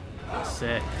warriors. That's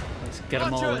it. Let's get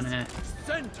them all in here.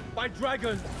 Sent by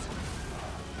dragons.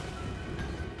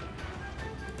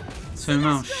 Turn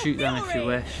around, shoot them if you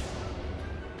wish.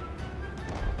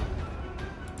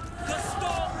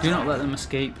 Do not let them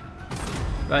escape.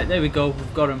 Right, there we go.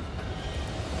 We've got them.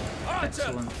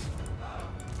 Excellent.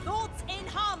 Thoughts in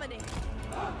harmony.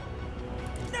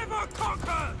 Never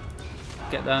conquer.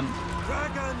 Get them.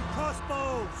 Dragon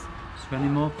crossbows. Is there any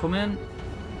more coming?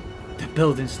 They're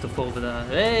building stuff over there.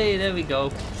 Hey, there we go.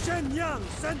 Shenyang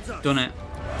sends us. Done it.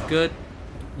 Good.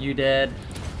 You dead.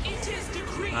 It is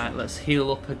decreed. Right, let's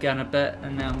heal up again a bit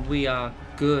and then we are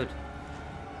good.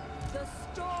 The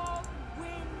storm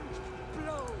wind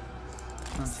blows.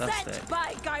 Fantastic. Sent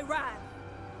by Gairan.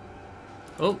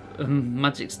 Oh,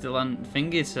 magic still on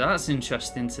thingy, so that's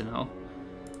interesting to know.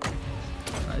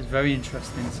 That is very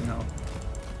interesting to know.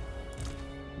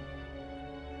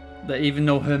 That even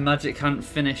though her magic hadn't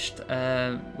finished,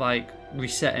 like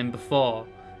resetting before,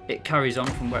 it carries on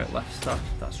from where it left off.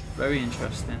 That's very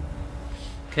interesting.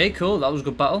 Okay, cool. That was a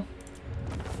good battle.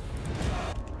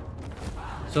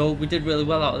 So we did really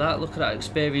well out of that. Look at that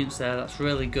experience there. That's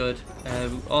really good.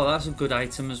 Oh, that's a good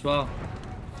item as well.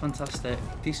 Fantastic.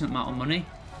 Decent amount of money.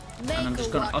 And I'm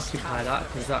just going to occupy that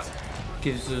because that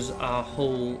gives us our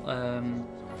whole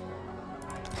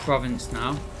province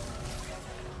now.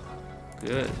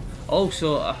 Good.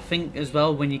 Also, I think as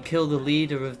well, when you kill the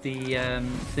leader of the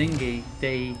thingy,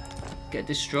 they get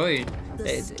destroyed.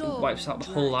 It wipes out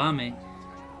the whole army.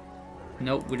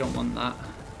 Nope, we don't want that.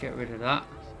 Get rid of that.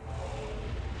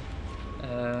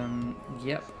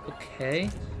 Yep, okay.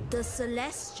 The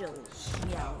celestials.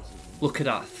 Miao. Look at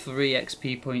that, 3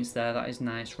 XP points there. That is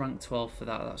nice. Rank 12 for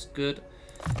that. That's good.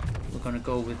 We're going to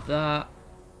go with that.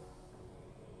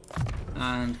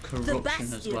 And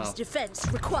corruption as well. Defense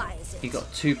requires it. He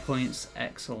got 2 points.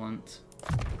 Excellent.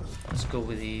 Let's go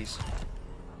with these.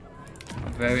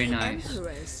 Very nice.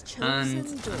 And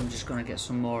I'm just going to get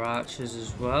some more archers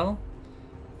as well.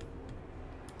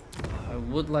 I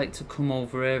would like to come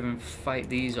over here and fight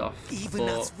these off,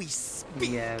 but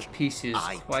yeah, PC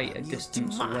is quite a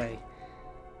distance away.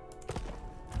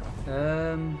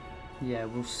 Yeah,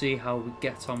 we'll see how we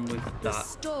get on with that.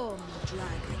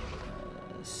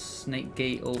 Snake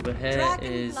Gate over here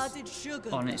is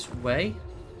on its way,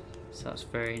 so that's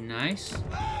very nice.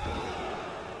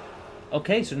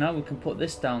 Okay, so now we can put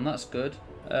this down. That's good.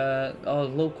 Our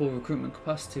local recruitment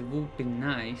capacity would be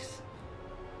nice.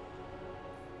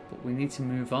 But we need to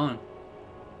move on.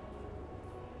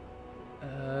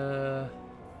 We're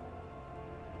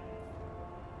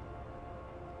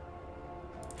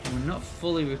not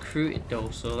fully recruited though,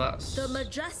 so that's... The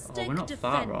majestic we're not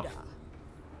far off.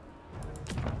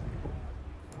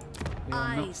 We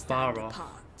are not far off.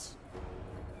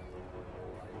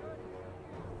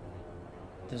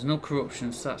 There's no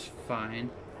corruption, so that's fine.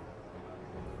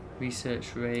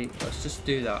 Research rate, let's just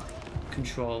do that.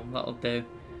 Control, that'll do.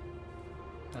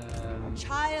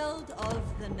 Child of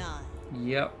the Nine.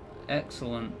 Yep,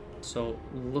 excellent. So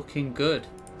looking good.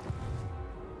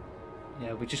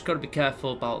 Yeah, we just got to be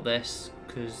careful about this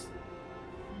because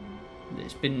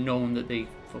it's been known that they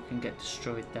fucking get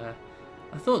destroyed there.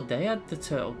 I thought they had the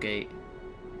turtle gate.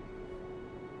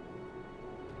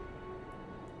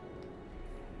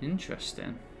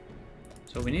 Interesting.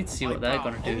 So we need to see what they're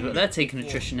going to do. But they're taking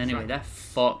attrition anyway. They're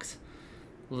fucked.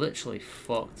 Literally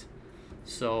fucked.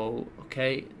 So,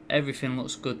 okay, everything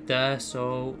looks good there.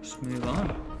 So, let's move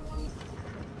on.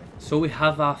 So we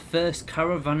have our first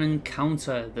caravan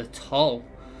encounter, the Toll.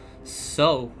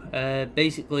 So,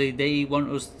 basically they want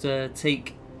us to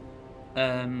take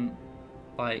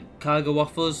like cargo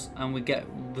off us and we get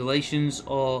relations,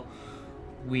 or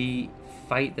we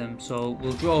fight them. So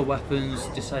we'll draw weapons,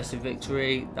 decisive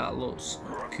victory. That looks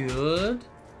good.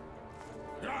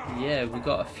 Yeah, we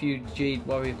got a few Jade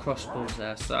Warrior crossbows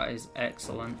there, so that is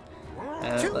excellent.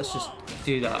 Let's just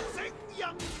do that.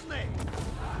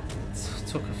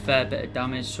 Took a fair bit of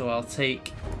damage, so I'll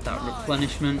take that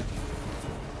replenishment.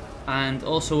 And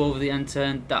also over the end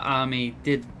turn, that army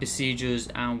did besiege us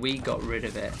and we got rid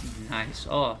of it. Nice.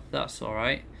 Oh, that's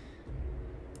alright.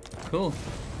 Cool.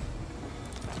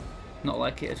 Not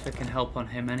like it if I can help on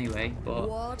him anyway,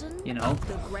 but you know,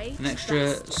 an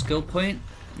extra skill point.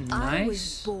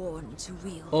 Nice.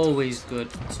 Always good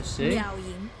to see. Miao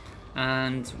Ying.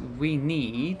 And we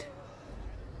need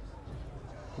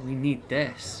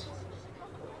this.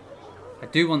 I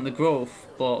do want the growth,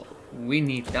 but we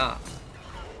need that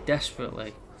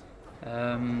desperately.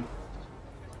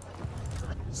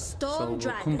 So we'll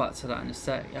come back to that in a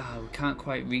sec. Yeah, we can't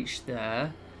quite reach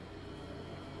there.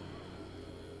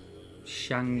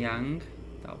 Shangyang,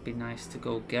 that would be nice to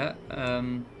go get. Yeah,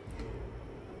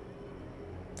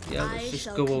 let's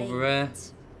just go over there.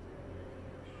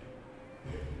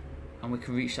 And we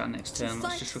can reach that next turn.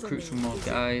 Let's just recruit some more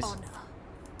guys.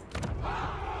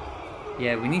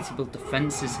 Yeah, we need to build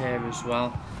defences here as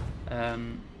well.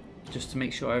 Just to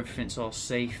make sure everything's all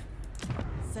safe.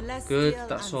 Good,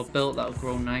 that's all built, that'll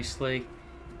grow nicely.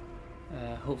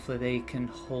 Hopefully they can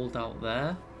hold out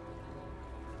there.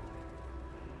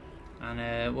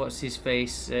 And what's his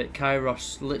face?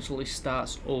 Kairos literally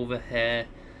starts over here.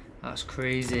 That's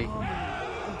crazy.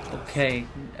 Okay,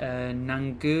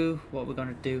 Nangu, what we're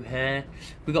gonna do here?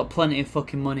 We got plenty of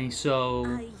fucking money,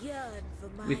 so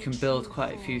we can build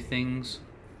quite a few things.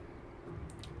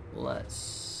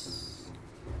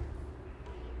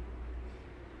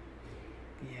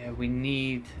 Yeah, we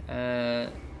need Nang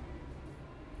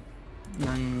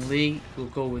Li. We'll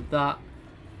go with that.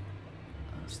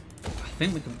 I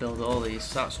think we can build all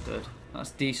these. That's good. That's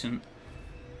decent.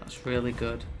 That's really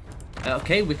good.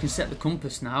 Okay, we can set the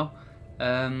compass now.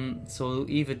 So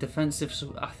either defensive.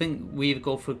 So I think we either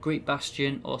go for Great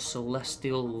Bastion or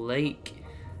Celestial Lake.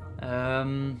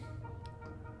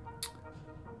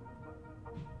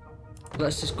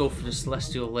 Let's just go for the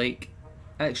Celestial Lake.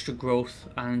 Extra growth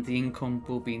and the income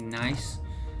will be nice.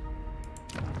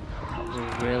 That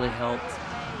will really help,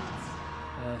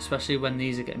 especially when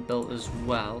these are getting built as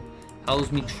well.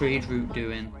 How's my trade route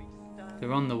doing?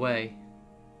 They're on the way,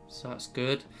 so that's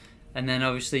good. And then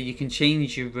obviously you can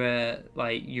change your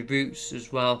like your routes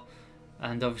as well,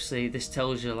 and obviously this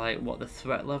tells you like what the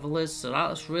threat level is, so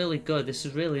that's really good. This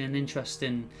is really an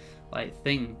interesting like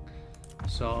thing,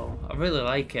 so I really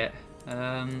like it.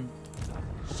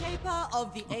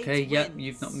 Okay, yep,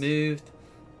 you've not moved.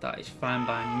 That is fine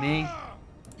by me.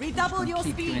 Redouble your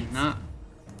keep speed. doing that,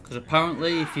 because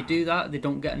apparently if you do that they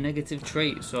don't get a negative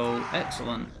trait, so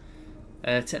excellent.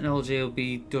 Technology will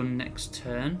be done next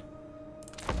turn.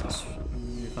 Let's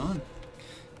move on.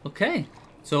 Okay,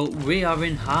 so we are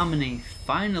in harmony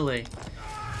finally.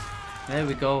 There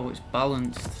we go, it's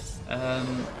balanced.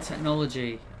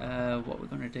 Technology, what we're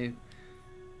gonna do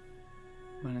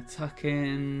when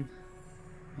attacking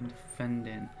and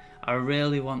defending. I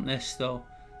really want this though.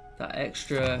 That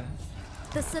extra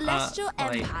The Celestial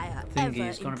Empire thingy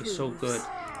is going to be so good.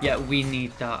 Yeah, we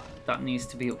need that. That needs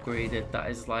to be upgraded.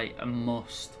 That is like a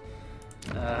must.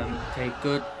 Okay,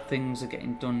 good. Things are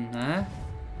getting done there.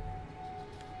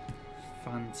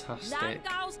 Fantastic.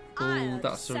 Oh,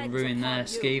 that's a ruin there.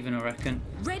 Skaven, I reckon.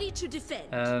 Ready to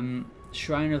defend.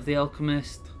 Shrine of the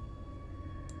Alchemist.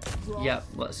 Yep,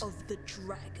 let's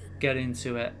get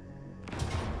into it.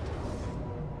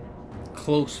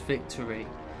 Close victory.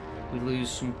 We lose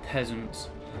some peasants.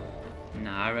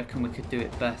 Nah, I reckon we could do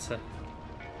it better.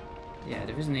 Yeah,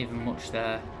 there isn't even much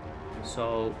there.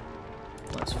 So,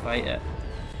 let's fight it.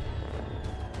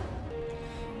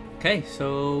 Okay,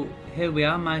 so here we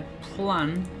are. My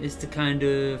plan is to kind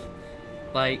of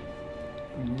like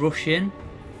rush in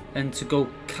and to go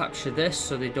capture this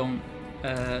so they don't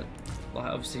like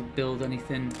obviously build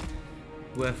anything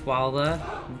worthwhile there.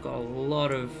 We've got a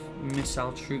lot of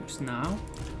missile troops now.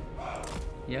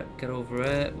 Yep, get over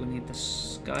it. We need the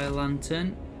Sky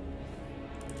Lantern.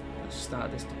 Let's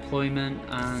start this deployment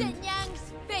and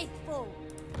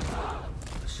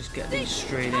let's just get these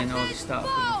straight in. Oh, they start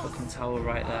up with the fucking tower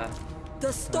right there.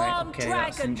 The storm okay,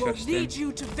 that's dragon will interesting. lead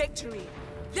you to victory.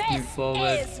 Move This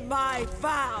forward. is my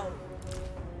vow.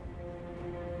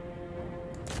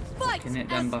 Fight Fucking hit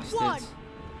them as bastards. one.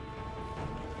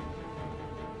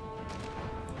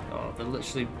 Oh, they're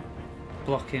literally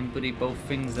blocking bloody both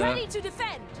things there. Ready to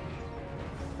defend.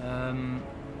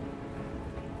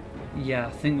 Yeah,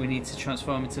 I think we need to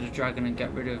transform into the dragon and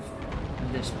get rid of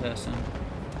this person.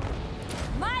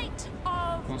 Might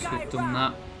of Once we've Gyra. done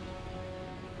that.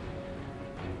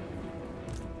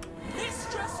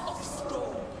 Mistress of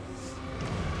storms.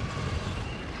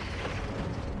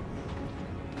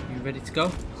 You ready to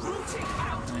go? Rooting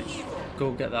out Right. evil.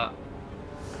 Go get that.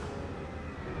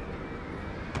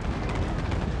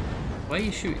 Why are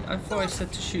you shooting? I thought I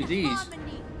said to shoot these.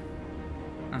 Harmony.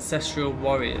 Ancestral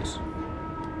warriors.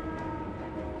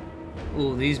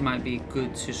 Oh, these might be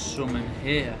good to summon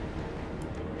here.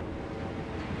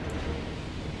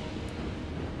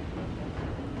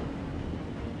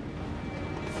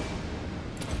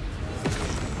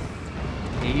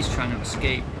 He's trying to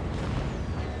escape.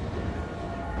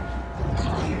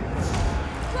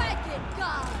 Dragon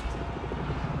God.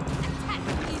 Attack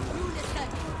in unison.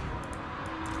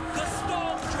 The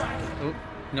storm dragon. Oh,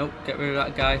 nope, get rid of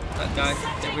that guy. That guy,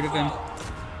 get rid of him.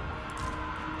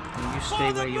 And you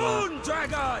stay where you are. Moon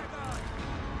dragon!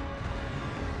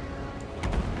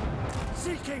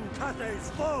 Seeking Cathay's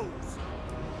foes!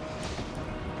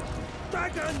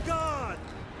 Dragon God!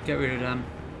 Get rid of them.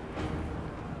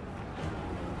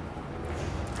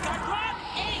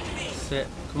 That's it.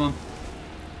 Come on.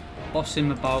 Boss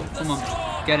him about. Come on.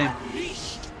 Get him.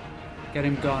 Get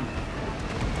him gone.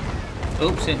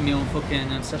 Oops, hit me on fucking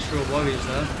ancestral warriors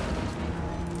there.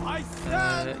 I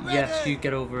stand ready! Yes, you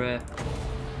get over here.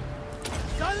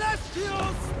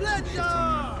 Celestial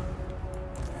splendor!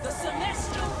 The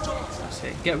celestial daughter. That's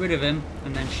it. Get rid of him,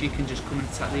 and then she can just come and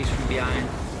attack these from behind.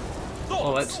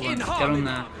 Oh, excellent. Get on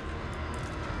there.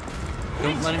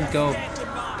 Don't let him go.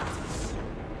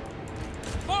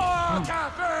 For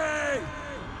Cathay!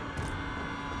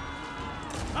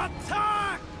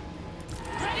 Attack!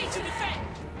 Ready to defend.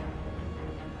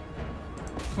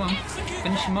 Come on.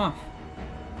 Finish him off.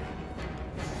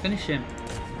 Finish him.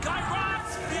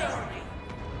 Gyra's fury.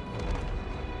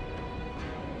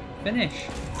 Finish.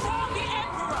 From the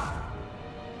Emperor.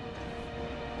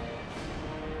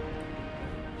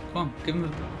 Come on. Give him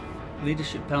a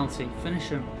leadership penalty. Finish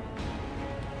him.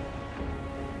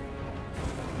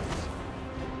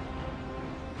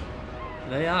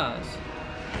 They ours.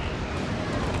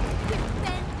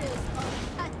 Defenders of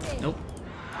Cathay. Nope.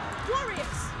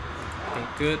 Warriors. Okay,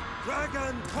 good.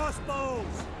 Dragon crossbows!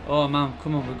 Oh man,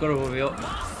 come on, we've got to hurry up.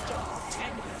 Master of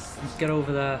Tempest. Let's get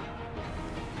over there.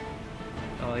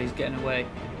 Oh, he's getting away.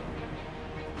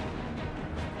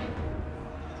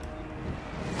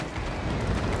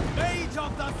 Mage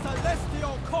of the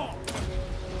Celestial Court!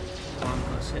 Come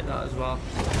on, let's hit that as well.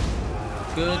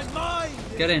 Good. My mind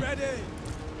Get is in. ready!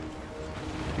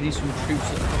 We need some troops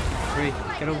at the fucking tree.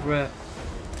 Get over here.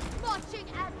 Marching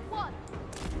as one.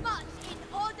 March in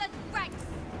ordered ranks.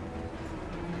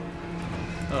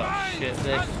 Oh shit,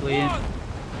 they're fleeing.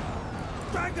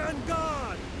 Dragon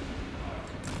God!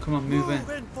 Come on, move in. Move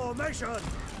in formation!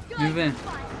 Move in.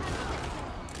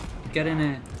 Get in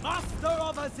here. Master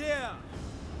of Azir!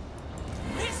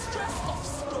 Mistress of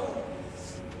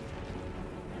storms.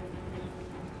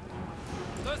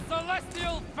 The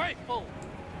Celestial Faithful!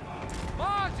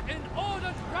 March in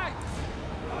ordered ranks!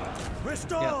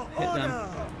 Restore Yeah, hit order! them.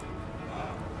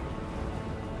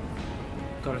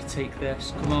 Gotta take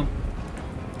this. Come on.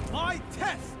 My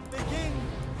test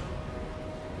begins!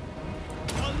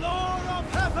 The Lord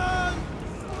of Heaven!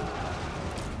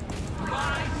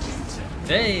 My duty.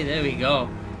 Hey, there we go.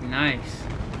 Nice.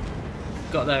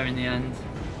 Got there in the end.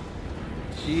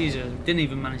 Jesus, didn't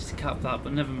even manage to cap that,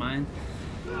 but never mind.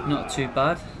 Not too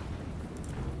bad.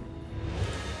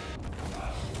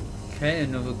 Okay,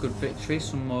 another good victory.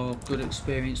 Some more good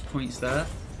experience points there.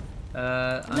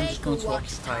 I'm just going to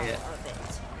occupy it.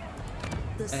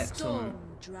 The Excellent. storm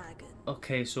dragon.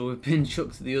 Okay, so we've been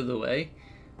chucked the other way.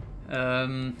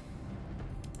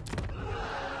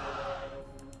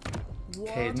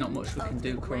 Okay, not much we can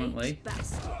do currently.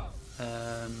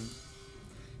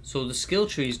 So the skill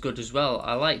tree is good as well.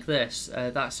 I like this.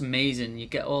 That's amazing. You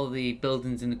get all the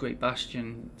buildings in the Great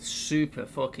Bastion super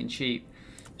fucking cheap.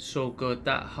 So good.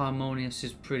 That Harmonious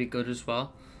is pretty good as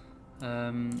well.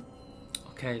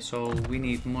 Okay, so we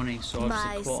need money. So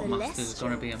obviously Quartermaster is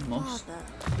going to be a must.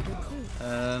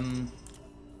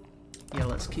 Yeah,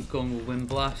 let's keep going with Wind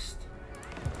Blast.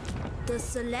 The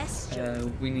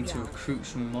celestial. We need to recruit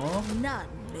some more. None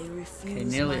may refuse Okay,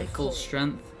 nearly my at full call.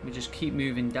 strength. We just keep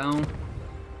moving down.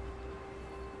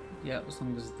 Yeah, as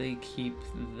long as they keep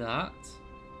that.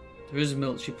 There is a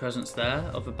military presence there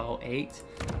of about 8.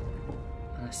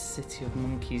 And a city of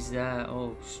monkeys there.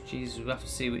 Oh, Jesus, we have to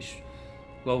see which...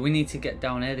 Well, we need to get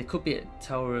down here. They could be at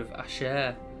Tower of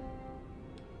Asher.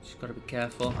 Just got to be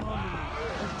careful.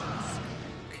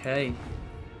 Okay.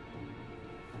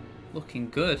 Looking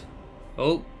good.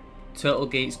 Oh, Turtle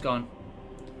Gate's gone.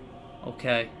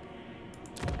 Okay.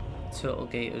 Turtle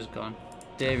Gate has gone.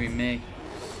 Deary me.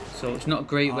 So it's not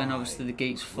great when obviously the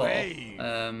gates fall.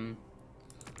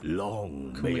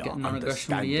 Long Can we get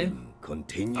non-aggression with you?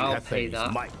 I'll pay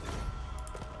that.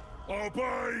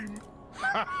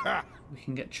 We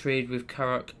can get trade with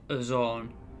Karak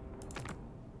Azorn.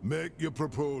 Make your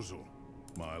proposal.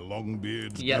 My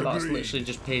Longbeards. Yeah, that's literally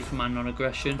just paid for my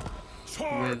non-aggression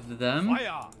with them.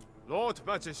 Fire, Lord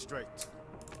Magistrate.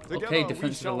 Okay,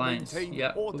 defensive alliance.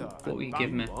 Yeah, what will you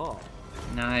give me?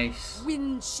 Nice.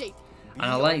 Wind shape. And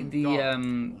I like the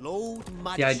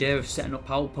idea of setting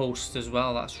up outposts as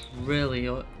well. That's really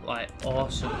like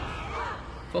awesome.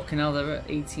 Fucking hell, they're at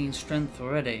 18 strength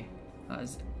already. That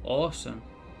is awesome.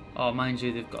 Oh, mind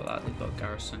you, they've got that. They've got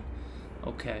garrison.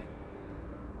 Okay,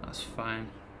 that's fine.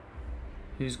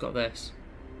 Who's got this?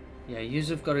 Yeah, yous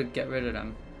have got to get rid of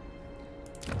them.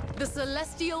 The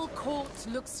Celestial Court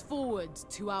looks forward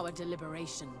to our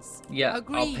deliberations. Yeah,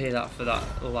 Agreed. I'll pay that for that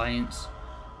alliance.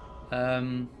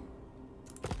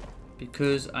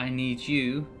 Because I need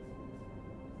you.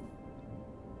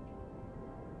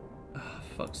 Oh,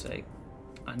 fuck's sake.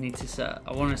 I need to set.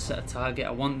 I want to set a target.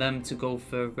 I want them to go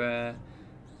for to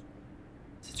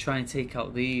try and take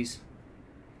out these.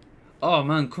 Oh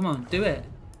man, come on, do it.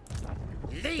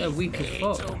 They're weak as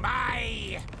fuck. To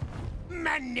my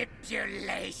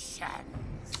manipulations.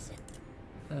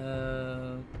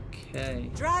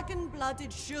 Okay. Dragon-blooded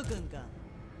Shogungan.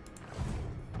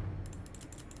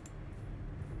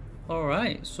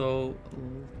 Alright, so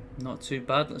not too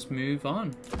bad. Let's move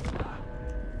on.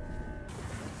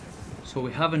 So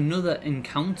we have another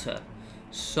encounter.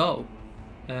 So,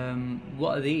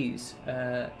 what are these?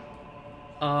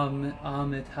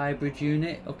 Armored hybrid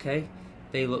unit. Okay,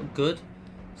 they look good.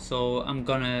 So I'm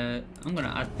gonna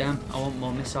add them. I want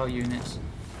more missile units.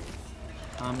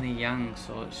 Harmony Yang.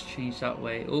 So let's change that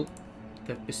way. Oh,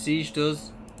 they've besieged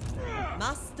us.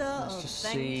 Master Let's just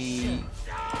see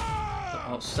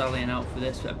about sallying out for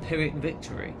this. A Pyrrhic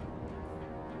victory.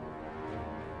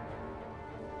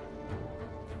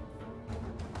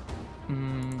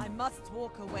 I must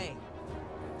walk away.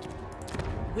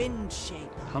 Wind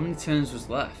shaper. How many turns was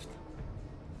left?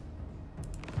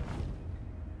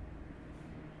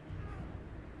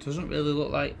 Doesn't really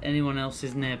look like anyone else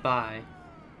is nearby.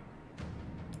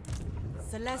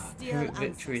 Celestial Pyrrhic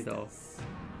victory though.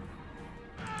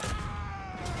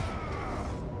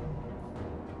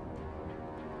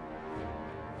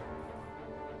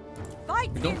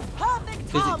 Fight We don't in perfect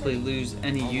physically harmony. lose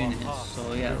any units,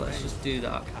 so yeah, let's just do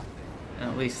that. And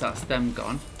at least that's them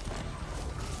gone.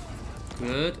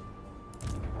 Good.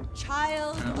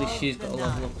 Child And at least of she's got a the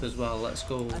level night. up as well. Let's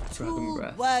go A Dragon tool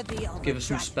Breath. worthy of Give a us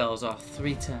some dragon. spells. Oh,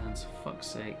 3 turns, for fuck's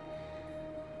sake.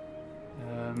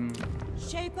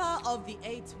 Shaper of the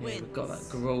 8 Yeah, winds. we've got that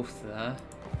growth there.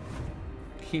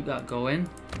 Keep that going.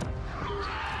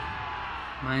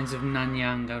 Mines of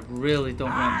Nanyang. I really don't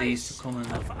want these to come and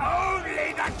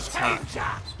Only the attack.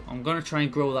 changer. So I'm going to try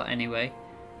and grow that anyway.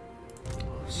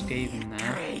 Skaven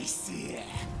there. Crazy.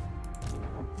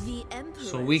 The Emperor's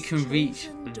So we can reach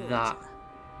chosen that daughter.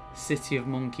 City of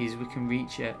Monkeys. We can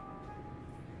reach it.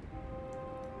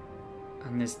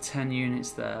 And there's 10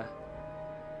 units there.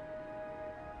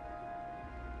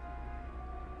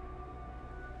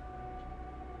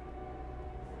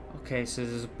 Okay, so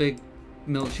there's a big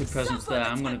military presence there.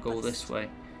 I'm going to go this way.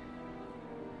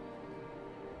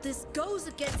 This goes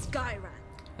against Gyran.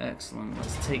 Excellent.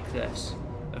 Let's take this.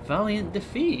 A valiant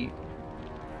defeat.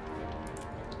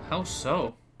 How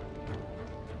so?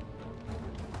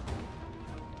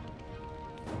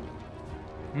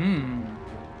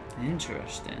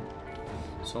 Interesting.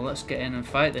 So let's get in and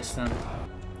fight this then.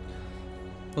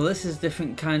 Well, this is a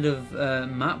different kind of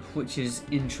map, which is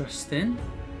interesting.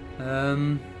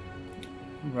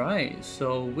 Right,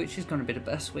 so which is going to be the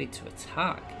best way to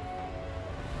attack?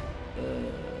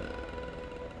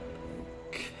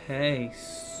 Okay,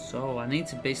 so I need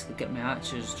to basically get my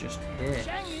archers just here.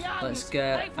 Let's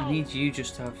get, I need you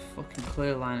just to have a fucking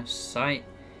clear line of sight.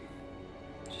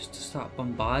 Just to start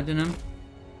bombarding them.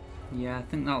 Yeah, I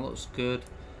think that looks good.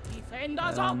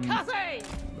 Defenders of Cathay!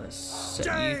 Let's set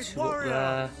you two up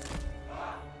there.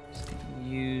 Let's get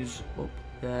yous up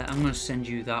there. I'm going to send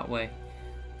you that way.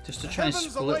 Just to try and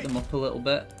split them up a little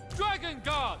bit. Dragon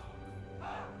Guard!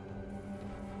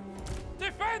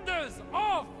 Defenders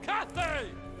of Cathay!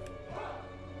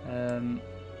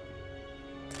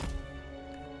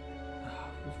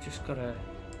 We've just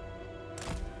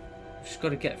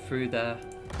gotta get through there.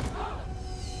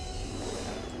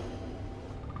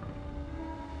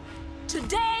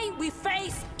 Today we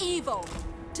face evil.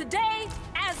 Today,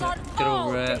 as Yeah, on get all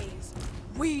over it. days,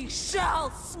 we shall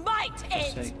smite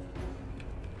it. Say,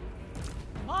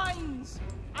 Minds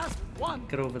as one.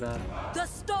 get over there. The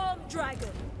storm dragon.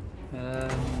 The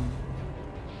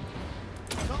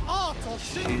art of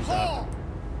Choose that.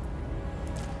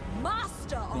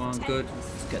 Master of Come on, Ten. good.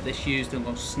 Let's get this used and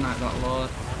go snipe that lord.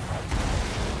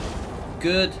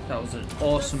 Good. That was an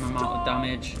awesome amount of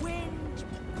damage. Wind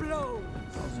blows.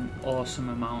 That was an awesome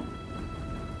amount.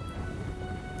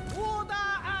 Order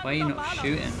and Why are you the not balance.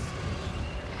 shooting?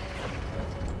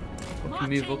 You can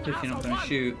move up if you're not going to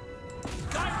shoot.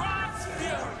 Direct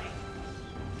fury.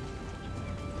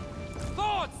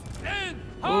 Thoughts in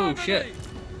Oh harmony! shit!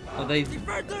 Well, they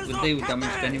were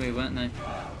damaged anyway, weren't they?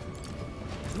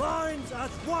 Minds as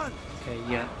one! Okay,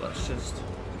 yeah. Let's just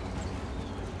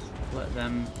let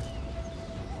them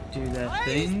do their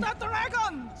Raise thing. the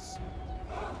dragons.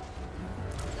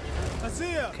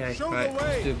 Azir, Okay, show right. the Let's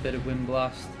way! do a bit of wind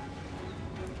blast.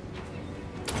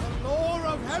 The Lord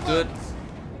of Heaven! Good.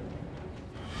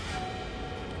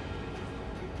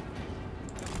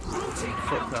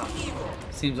 Fuck that.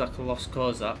 Seems like a lost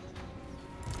cause, that.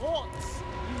 Thoughts.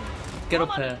 Get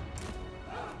up here.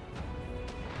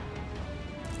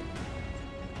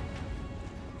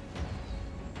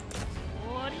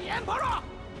 For the Emperor.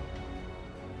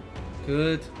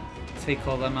 Good. Take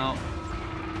all them out.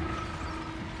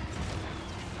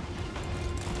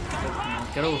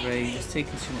 Get over here. You're just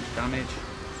taking too much damage.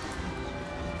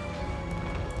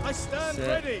 I stand Sit.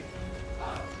 ready!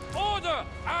 Order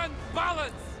and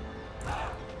balance!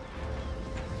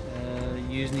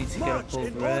 You need to get up over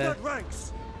there.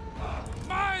 ranks!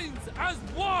 Minds as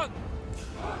one!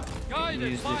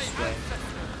 Guided Use by this way. ancestors.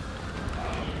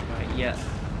 Right, yeah.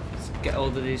 Let's get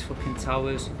hold of these fucking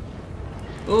towers.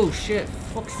 Oh shit!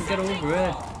 Fucking get over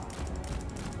here.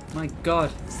 My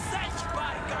god.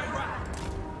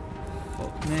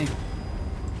 Fuck me.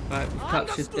 Right, we've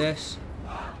captured this.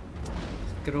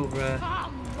 Let's get over here.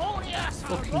 Harmonious.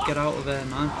 Fucking get out of there,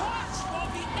 man.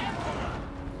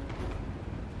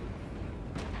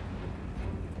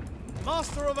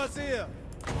 Master of Azir!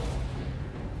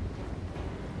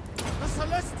 The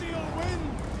celestial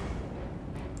wind!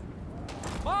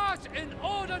 March in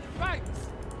ordered ranks!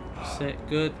 Sit,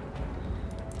 good.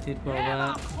 Did well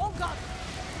there.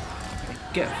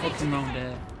 Get fucking round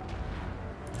there.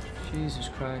 Jesus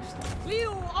Christ.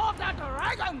 View of the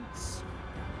dragons.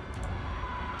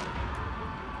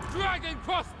 Dragon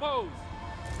crossbows!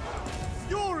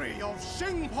 Fury of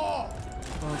Xingpo!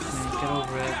 Fuck me, get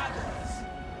over it.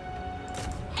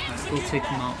 Right, go take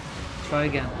him out. Try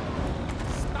again.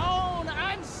 Stone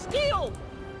and steel.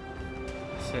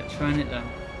 Sit, try and hit them.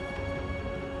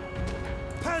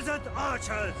 Peasant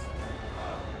archers!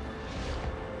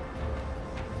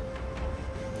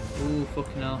 Ooh,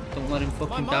 fucking hell. Don't let him My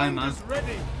fucking die, mind man. is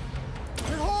ready!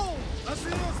 Behold,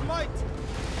 Azir's might!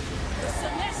 The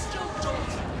celestial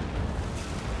daughter.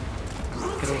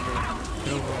 Get over it.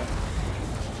 Get over it.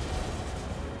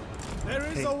 There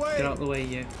is Okay, a way! get out the way,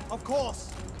 you. Of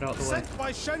course! Get out the way. Sent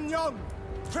by Shen Yong!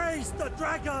 Praise the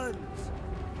dragons!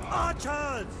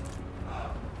 Archers!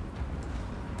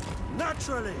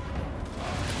 Naturally!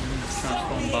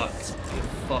 Transform back. Get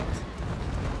fucked.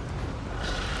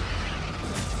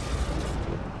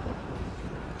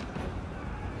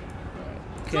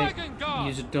 Okay, Dragon Guard!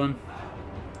 yous are done.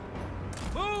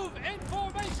 Move in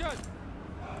formation!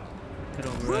 Get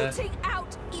over there. Rooting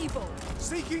out evil.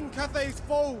 Seeking Cathay's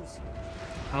foes!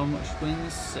 How much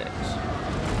wins? 6.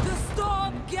 The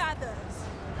storm gathers.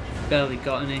 Barely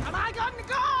got any. Am I gone?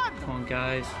 Gone. Come on,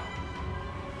 guys.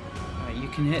 Right, you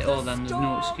can hit all them. There's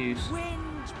no excuse.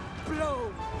 Wind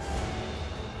blows.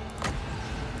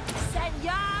 Send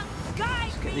young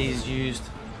guide Get me. these used.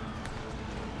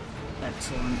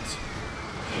 Excellent.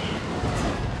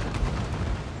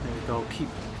 There we go. Keep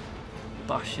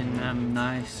bashing them.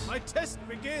 Nice. My test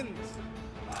begins!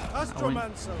 I want,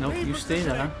 Astromancer, nope, you stay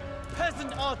there.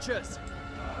 Peasant archers!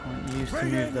 I want you to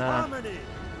move there.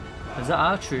 Is that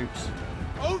our troops?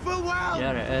 Overwhelmed!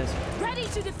 Yeah, it is. Ready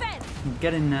to defend.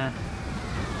 Get in there.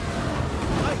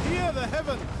 I hear the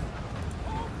heavens!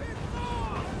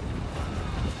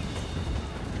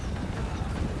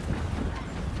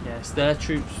 Yes, their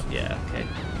troops. Yeah, okay.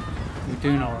 We're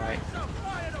doing alright.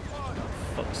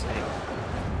 Fuck's sake.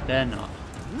 They're not.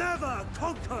 Never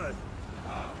conquered!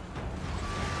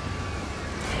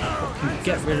 Fucking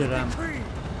get rid of them.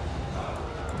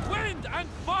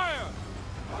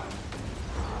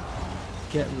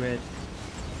 get rid.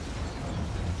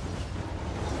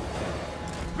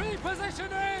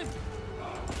 Repositioning!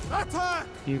 Attack!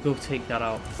 You go take that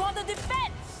out. For the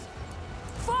defense!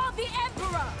 For the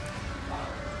Emperor!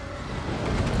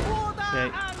 Order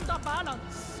Okay. and the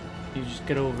balance. You just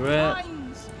get over it.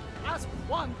 Minds as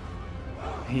one.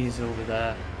 He's over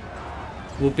there.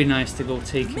 Would be nice to go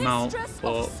take him out, Mistress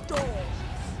but of Storm.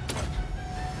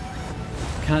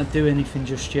 can't do anything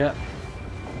just yet.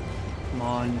 Come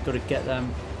on, you've got to get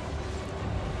them.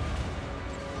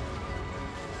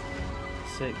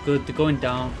 That's it. Good, they're going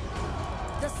down.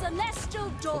 The Celestial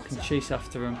Daughter. Can chase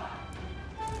after them.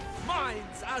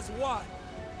 Minds as one!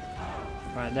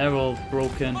 Right, they're all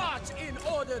broken. March in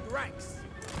ordered ranks!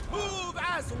 Move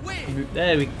as wind!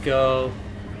 There we go.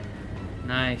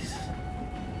 Nice.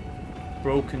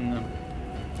 Broken them.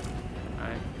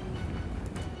 Right.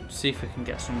 See if we can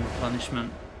get some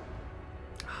replenishment.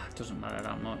 It doesn't matter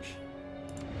that much.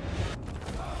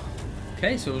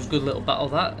 Okay, so it was a good little battle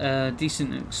that.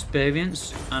 Decent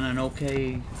experience and an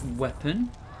okay weapon.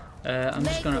 I'm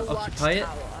just going to occupy it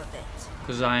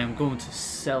because I am going to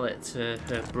sell it to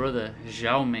her brother,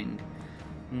 Miao Ying.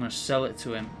 I'm going to sell it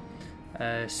to him.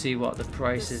 See what the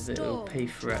price is that it'll pay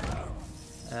for it.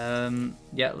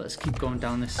 Yeah, let's keep going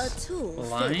down this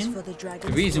line.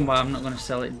 The reason why I'm not going to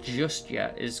sell it just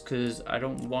yet is because I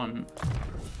don't want.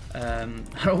 I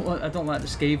don't like the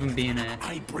Skaven being here,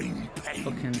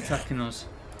 fucking attacking us.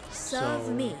 Serve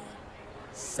so, me.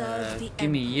 Serve the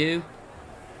give me you.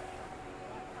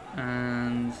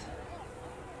 And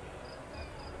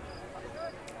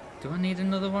do I need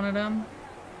another one of them?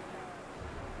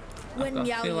 When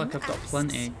I feel like I've got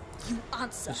plenty. You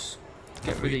answer. Just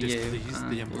get rid of you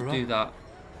and we'll do that.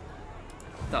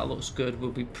 That looks good.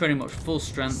 We'll be pretty much full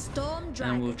strength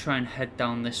and we'll try and head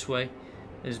down this way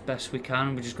as best we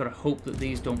can. We just got to hope that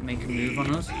these don't make a move on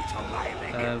us.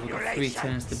 We've got 3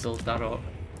 turns to build that up.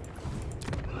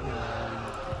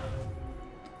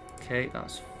 Okay,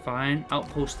 that's fine.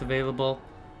 Outpost available.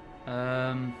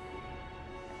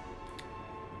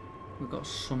 We've got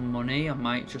some money. I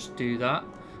might just do that.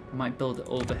 I might build it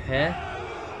over here.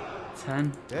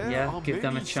 10. Yeah, give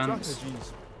them a chance.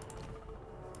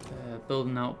 Build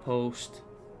an outpost.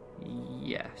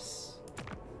 Yes.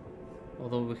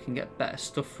 Although we can get better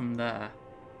stuff from there.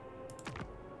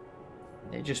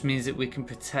 It just means that we can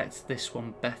protect this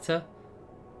one better.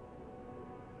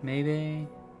 Maybe.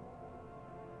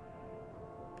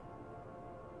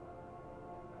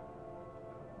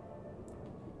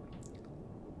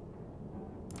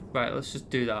 Right, let's just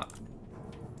do that.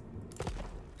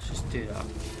 Let's just do that.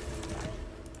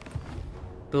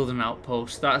 Build an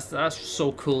outpost. That's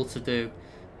so cool to do.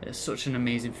 It's such an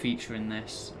amazing feature in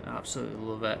this. I absolutely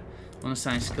love it.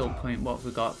 Unassigned skill point. What have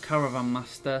we got? Caravan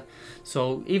master.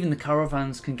 So even the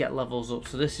caravans can get levels up.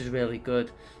 So this is really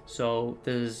good. So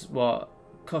there's what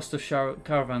cost of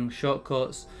caravan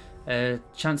shortcuts,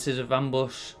 chances of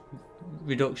ambush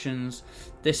reductions.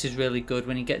 This is really good.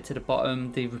 When you get to the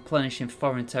bottom, the replenishing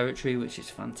foreign territory, which is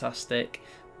fantastic.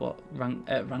 What rank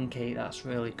at rank 8? That's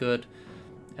really good.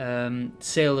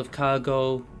 Sale of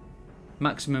cargo,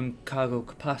 maximum cargo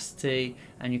capacity,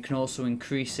 and you can also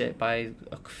increase it by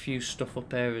a few stuff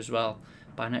up here as well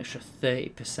by an extra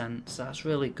 30%. So that's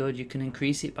really good. You can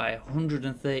increase it by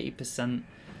 130%.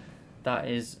 That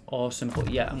is awesome. But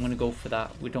yeah, I'm gonna go for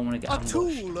that. We don't want to get ambushed.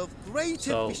 A tool of great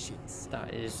so efficiency.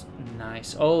 that is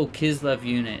nice. Oh, Kislev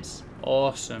units,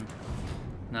 awesome,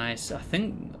 nice. I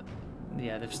think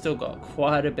yeah, they've still got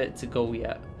quite a bit to go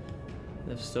yet.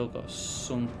 They've still got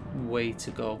some way to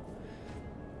go.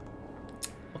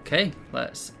 Okay,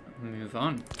 let's move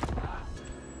on.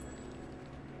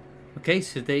 Okay,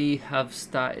 so they have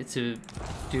started to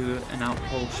do an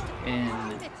outpost in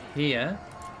here.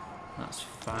 That's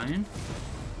fine.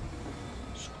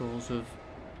 Scrolls of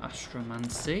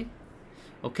Astromancy.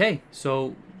 Okay,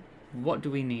 so what do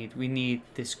we need? We need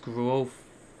this growth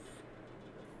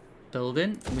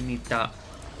building. We need that.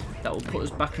 That will put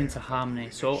us back into harmony.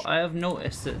 So I have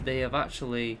noticed that they have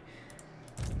actually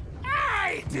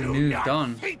moved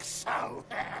on. So.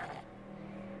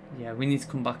 Yeah, we need to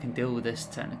come back and deal with this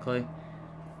technically.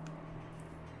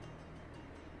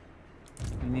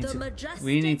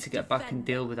 We need to get back and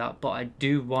deal with that, but I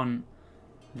do want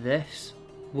this.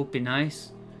 Would be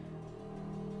nice.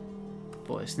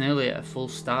 But it's nearly at a full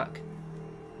stack.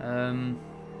 Right,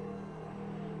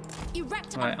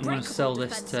 I'm going to sell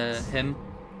this to him.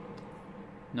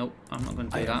 Nope, I'm not going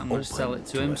to do that. I'm going to sell it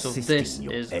to him. So this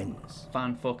is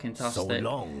fan-fucking-tastic.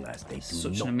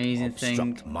 Such an amazing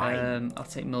thing. I'll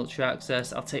take military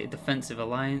access. I'll take a defensive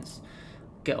alliance.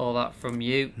 Get all that from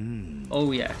you.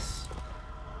 Oh yes.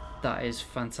 That is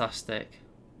fantastic.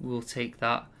 we'll take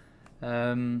that.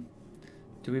 Do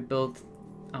we build?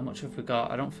 How much have we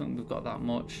got? I don't think we've got that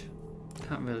much.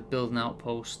 Can't really build an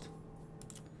outpost.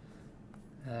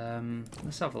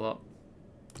 Let's have a look.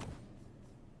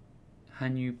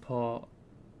 Hanyu Port.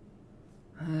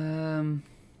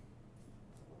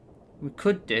 We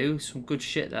could do some good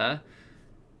shit there.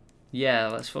 Yeah,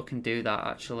 let's fucking do that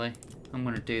actually. I'm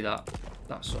gonna do that.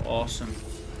 That's awesome.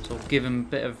 So give him a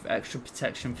bit of extra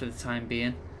protection for the time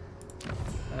being.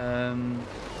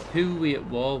 Who are we at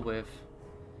war with?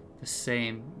 The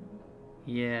same.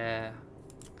 Yeah.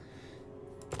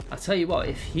 I'll tell you what,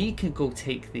 if he can go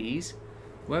take these,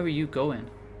 where are you going?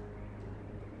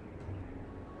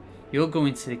 You're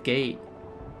going to the gate.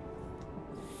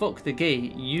 Fuck the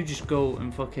gate, you just go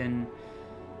and fucking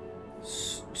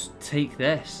take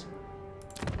this.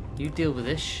 You deal with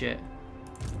this shit.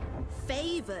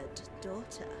 Favored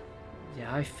daughter.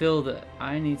 Yeah, I feel that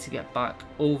I need to get back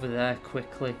over there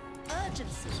quickly.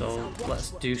 So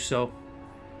let's do so.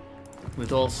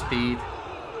 With all speed.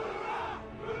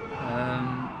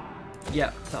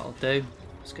 Yeah, that'll do.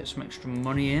 Let's get some extra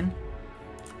money in.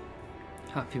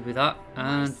 Happy with that,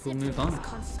 and we'll move on.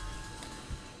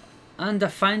 And I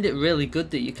find it really good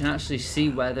that you can actually see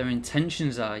where their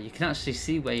intentions are. You can actually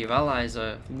see where your allies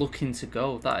are looking to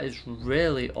go. That is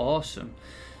really awesome.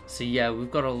 So yeah, we've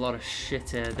got a lot of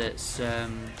shit here that's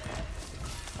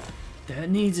that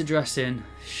needs addressing.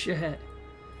 Shit.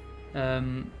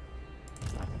 The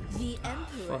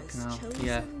Emperor's fucking hell. chosen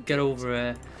Yeah, get over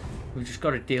here. We've just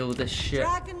got to deal with this shit.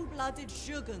 Dragon-blooded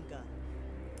Shugunga.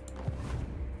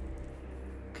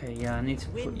 Okay, yeah, I need to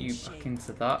put you back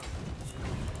into that.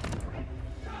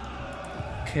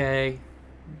 Okay.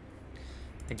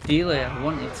 Ideally, I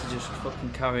wanted to just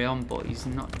fucking carry on, but he's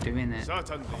not doing it. I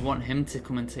want him to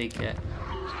come and take it.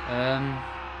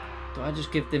 Do I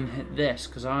just give them this?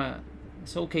 Because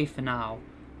it's okay for now.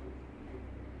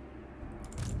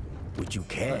 Would you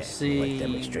care? Let's see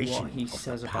demonstration what he of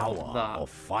says the about power that. of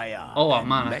fire Oh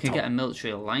man, and I can metal? get a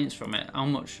military alliance from it. How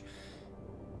much?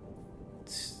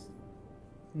 It's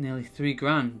nearly 3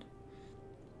 grand.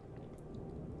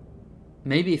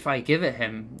 Maybe if I give it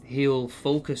him, he'll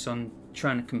focus on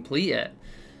trying to complete it.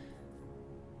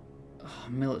 Oh,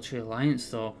 military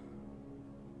alliance though.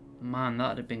 Man,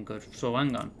 that'd have been good. So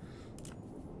hang on.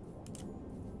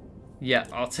 Yeah,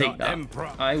 I'll take that.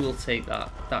 I will take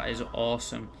that. That is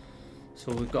awesome.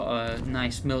 So we've got a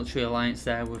nice military alliance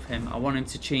there with him. I want him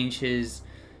to change his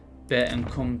bit and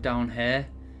come down here.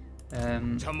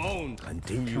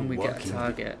 Can we get a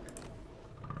target?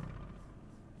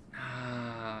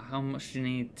 How much do you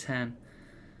need? 10.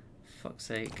 Fuck's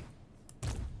sake.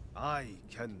 I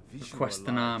can Request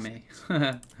an army.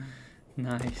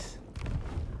 Nice.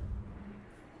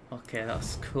 Okay,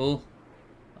 that's cool.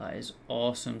 That is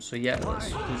awesome. So yeah, we'll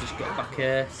just get back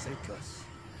here.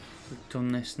 We've done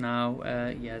this now.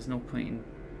 Yeah, there's no point in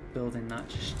building that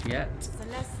just yet.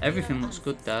 Everything looks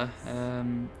good there.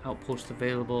 Outpost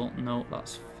available. No,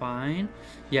 that's fine.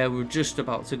 Yeah, we're just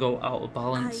about to go out of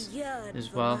balance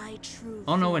as well.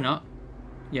 Oh no, we're not.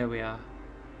 Yeah, we are.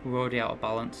 We're already out of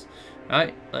balance.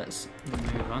 Right, let's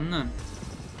move on then.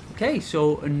 Okay,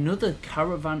 so another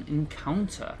caravan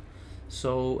encounter.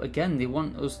 So again, they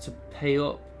want us to pay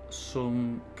up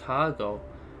some cargo.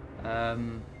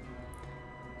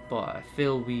 But I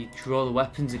feel we draw the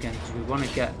weapons again because we want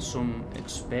to get some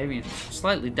experience.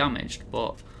 Slightly damaged,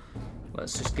 but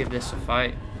let's just give this a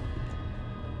fight.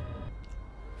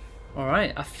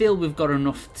 Alright, I feel we've got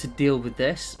enough to deal with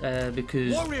this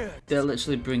because they're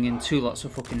literally bringing 2 lots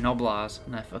of fucking Noblars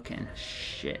and they're fucking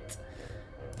shit.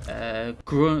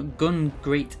 Gun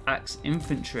Great Axe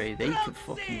Infantry, they could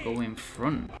fucking go in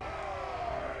front.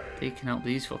 They can help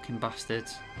these fucking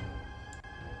bastards.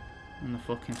 On the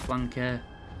fucking flank here.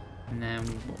 And then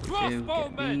what we do,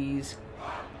 get these.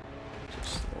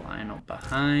 Just line up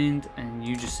behind and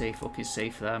you just say fucking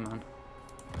safe there, man.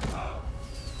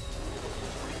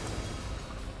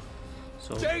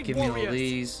 So give me all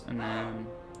these and then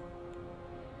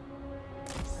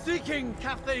seeking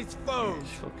Cathay's foe.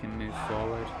 Just fucking move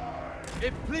forward.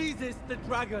 It pleases the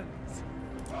dragons.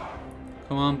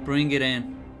 Come on, bring it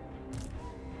in.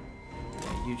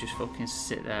 Yeah, you just fucking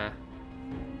sit there.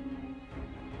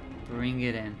 Bring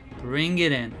it in. Bring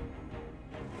it in.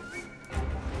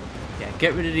 Yeah,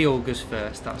 get rid of the ogres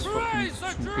first. That's fucking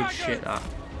some good shit, that.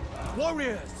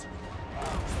 Warriors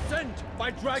sent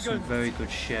by dragons. Some very good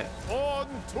shit. On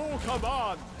to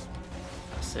command.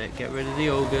 That's it. Get rid of the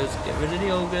ogres. Get rid of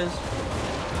the ogres.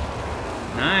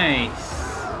 Nice.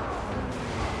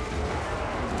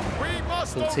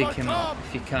 We'll take him out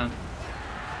if you can.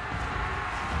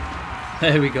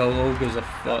 There we go. Ogres are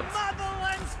fucked.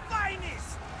 Motherland's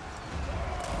finest.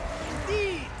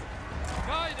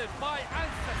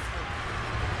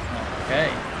 Okay.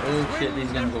 Oh shit, these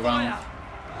are gonna go round.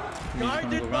 These are gonna go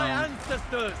Guided by round.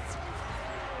 ancestors.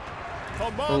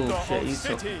 Oh shit, he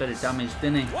took a bit of damage,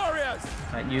 didn't he? Warriors.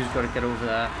 Right, you've got to get over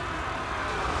there.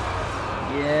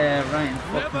 Yeah, right in the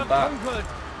fucking back. Conquered.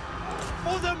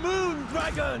 For the moon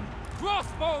dragon.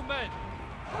 Crossbowmen!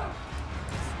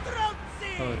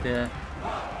 Oh dear.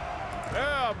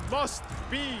 There must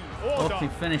be Hope order. you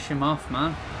finish him off,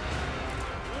 man.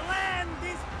 Land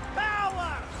is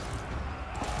power.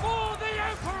 For the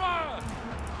Emperor!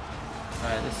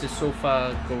 Alright, this is so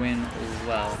far going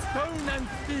well. Stone and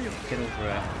steel. Get over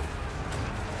it.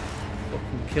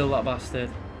 Fucking kill that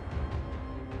bastard.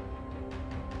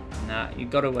 Nah, you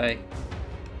got away.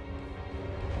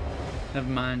 Never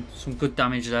mind, some good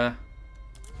damage there.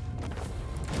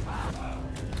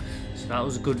 So that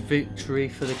was a good victory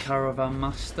for the Caravan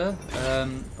Master.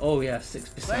 Oh yeah,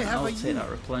 6%. I'll take that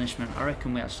replenishment. I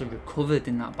reckon we actually recovered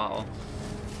in that battle.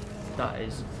 That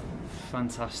is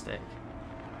fantastic.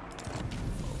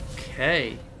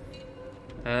 Okay.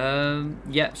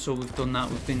 Yeah, so we've done that.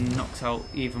 We've been knocked out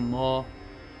even more.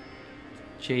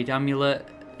 Jade Amulet.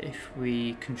 If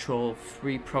we control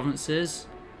 3 provinces.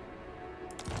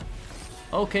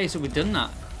 Okay, so we've done that.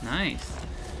 Nice.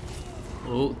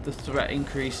 Oh, the threat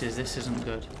increases. This isn't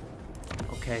good.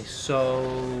 Okay,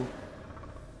 so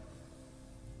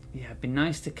yeah, it'd be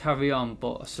nice to carry on,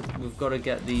 but we've got to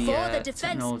get the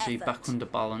technology back under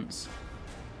balance.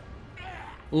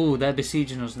 Oh, they're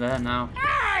besieging us there now.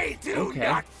 I do Okay.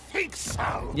 not think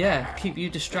so. Yeah, keep you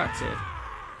distracted.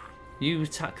 You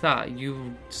attack that,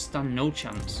 you stand no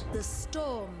chance. The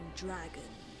Storm Dragon.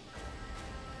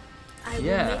 I will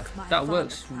Yeah, make my that father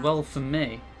works proud. well for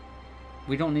me.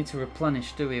 We don't need to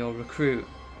replenish, do we, or recruit?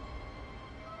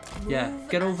 Yeah, Move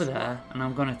get over as there, one. and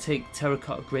I'm gonna take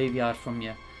Terracotta Graveyard from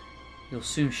you. You'll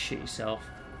soon shit yourself.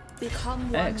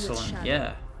 Become one Excellent, with shadow.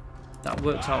 yeah. That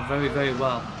worked out very, very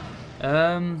well.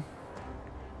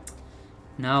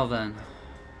 Now then,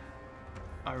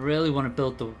 I really want to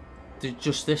build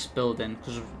just this building,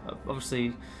 because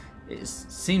obviously it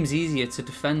seems easier to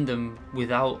defend them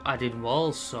without adding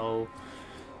walls, so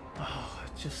I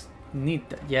just need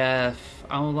that. Yeah,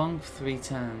 how long? 3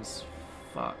 turns.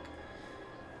 Fuck.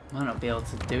 Might not be able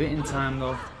to do it in time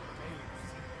though.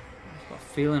 I've got a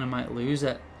feeling I might lose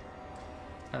it.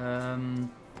 Oh,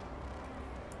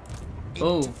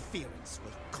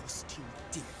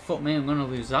 fuck me, I'm gonna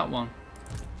lose that one.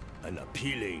 An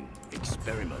appealing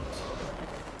experiment.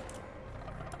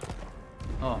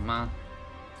 Oh man,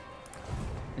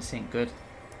 this ain't good.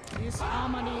 This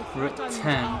harmony We're at threatens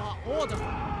 10. our order.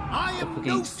 I Up am no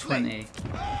against slave. 20.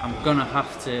 I'm gonna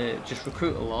have to just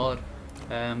recruit a lord.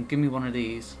 Give me one of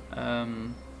these.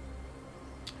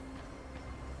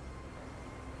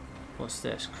 What's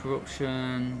this?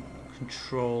 Corruption,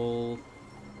 control.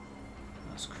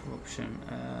 That's corruption.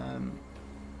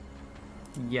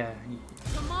 Yeah,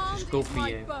 Command just go is for my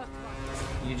you. birthright.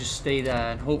 You just stay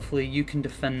there, and hopefully you can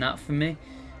defend that for me.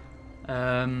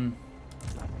 How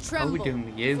are we doing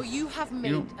with you? For you have made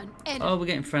You don't- an enemy. Oh, we're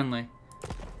getting friendly.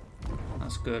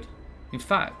 That's good. In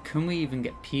fact, can we even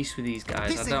get peace with these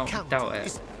guys? I doubt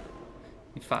it.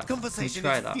 In fact, can we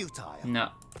try that? No,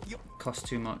 costs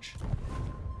too much.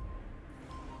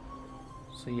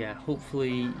 So yeah,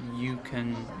 hopefully you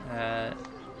can.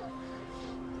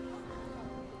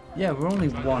 Yeah, we're only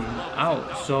 1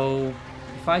 out, so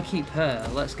if I keep her,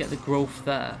 let's get the growth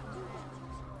there.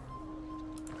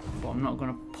 But I'm not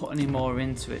going to put any more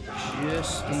into it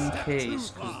just in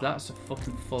case, because that's a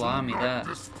fucking full army there.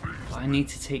 But I need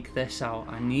to take this out.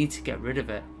 I need to get rid of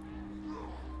it.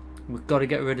 We've got to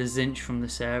get rid of Zinch from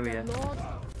this area.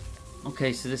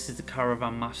 Okay, so this is the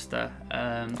Caravan Master.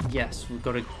 Yes, we've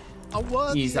got to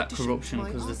ease that corruption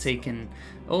because they're taking...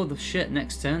 Oh, the shit,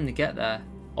 next turn they get there.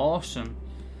 Awesome.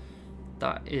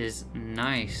 That is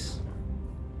nice.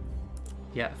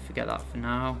 Yeah, forget that for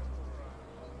now.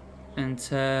 And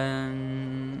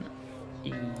turn...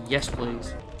 Yes,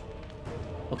 please.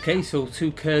 Okay, so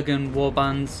 2 Kurgan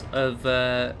warbands of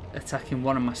attacking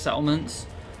one of my settlements.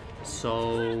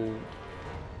 So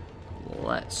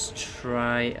let's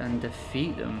try and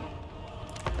defeat them.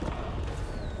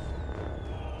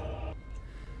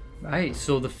 Right,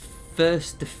 so the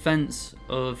first defense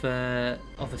of a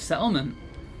settlement.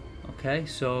 Okay,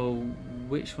 so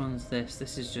which one's this?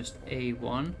 This is just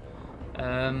A1.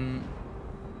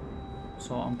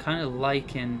 So I'm kind of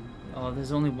liking. Oh,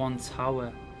 there's only 1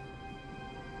 tower,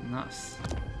 and that's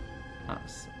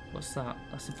what's that?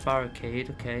 That's a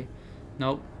barricade. Okay,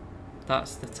 nope,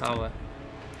 that's the tower.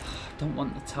 I don't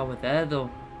want the tower there though.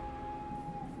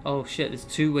 Oh shit, there's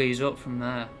 2 ways up from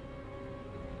there.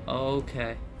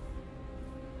 Okay.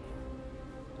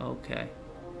 Okay.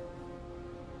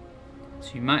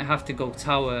 So you might have to go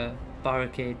tower,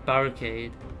 barricade,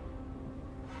 barricade.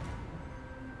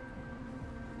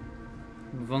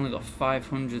 We've only got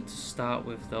 500 to start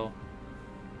with though.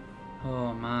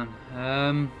 Oh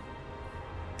man.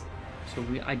 So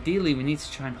ideally we need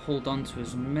to try and hold on to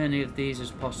as many of these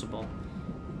as possible.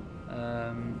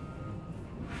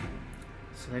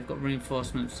 So they've got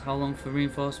reinforcements. How long for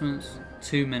reinforcements?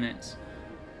 2 minutes.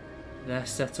 They're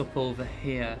set up over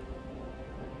here.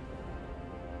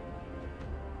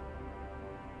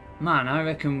 Man, I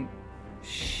reckon...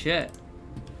 Shit.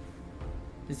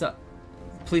 Is that...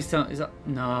 Please tell... Is that...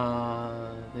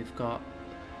 No, they've got...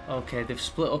 Okay, they've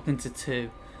split up into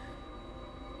 2.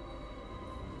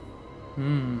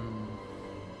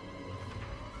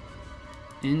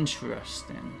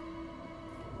 Interesting.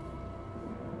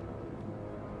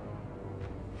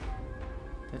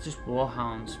 They're just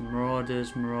warhounds.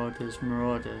 Marauders, marauders,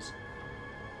 marauders.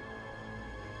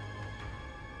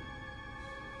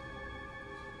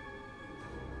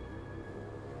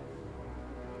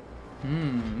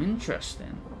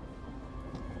 Interesting.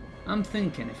 I'm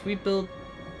thinking if we build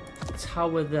a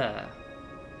tower there,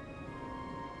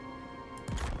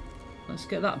 let's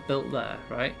get that built there,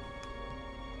 right?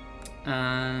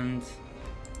 And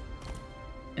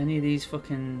any of these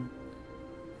fucking...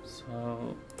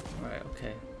 So, right,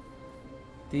 okay.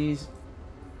 These...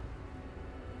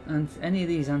 And any of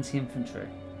these anti-infantry.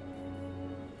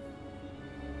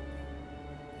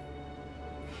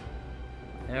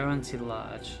 They're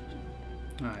anti-large.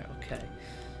 Right, okay.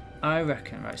 I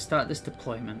reckon, right, start this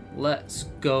deployment. Let's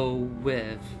go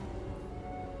with...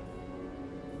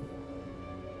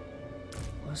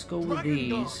 Let's go with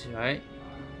these, right?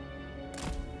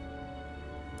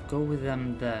 Go with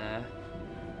them there.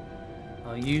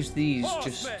 I'll use these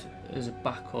just as a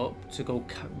backup to go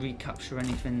recapture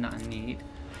anything that I need.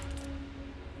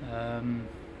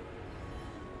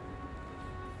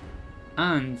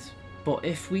 But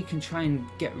if we can try and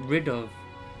get rid of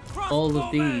all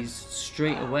of these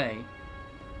straight away,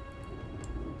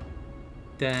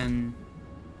 then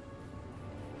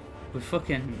we're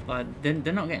fucking, like,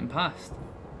 they're not getting past.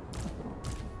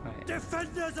 Right.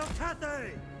 Defenders of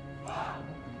Cathay!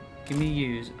 Give me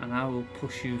yous and I will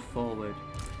push you forward.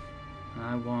 And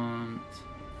I want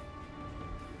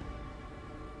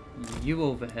you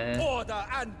over here. Order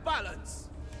and balance!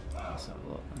 Let's have a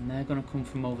look. And they're going to come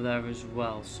from over there as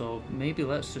well. So maybe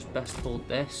let's just best hold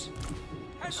this.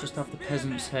 Let's just have the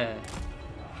peasants here.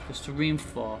 Just to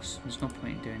reinforce. There's no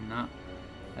point in doing that.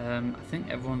 I think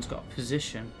everyone's got a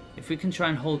position. If we can try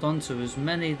and hold on to as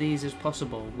many of these as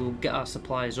possible, we'll get our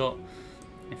supplies up.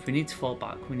 If we need to fall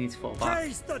back, we need to fall back.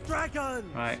 Chase the dragon!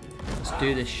 Right, let's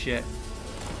do this shit.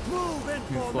 Move in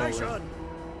formation! Forward.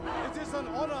 It is an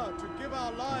honor to give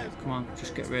our lives. Come on,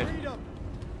 just get rid. Freedom.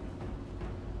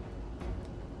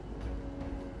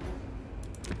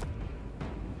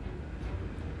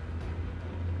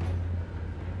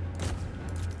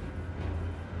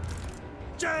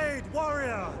 Jade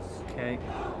warriors! Okay,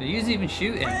 the you's even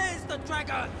shooting. Raise the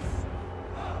dragons!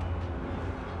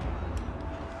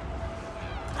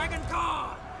 Dragon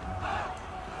Guard!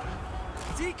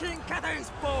 Seeking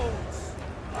Cathay's bones!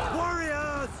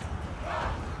 Warriors!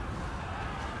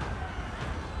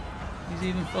 He's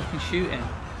even fucking shooting.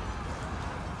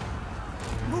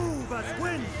 Move as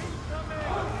wind!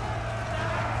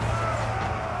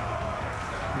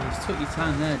 You just took your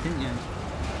time there, didn't you?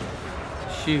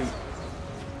 Shoot.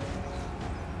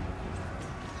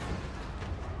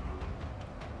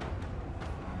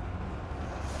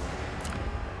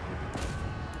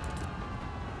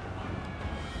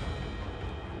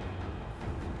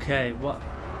 Okay, what?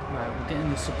 Right, we're getting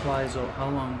the supplies up. How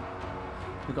long?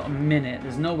 We've got a minute.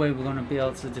 There's no way we're going to be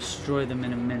able to destroy them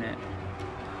in a minute.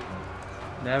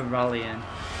 They're rallying.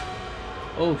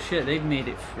 Oh shit, they've made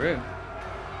it through.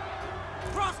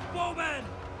 Crossbowmen!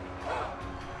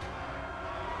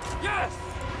 Yes!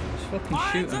 Just fucking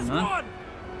shoot them, man. One.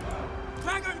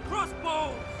 Dragon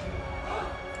crossbows!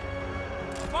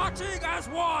 Marching as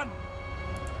one!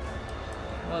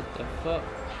 What the fuck?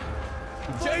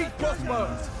 Jade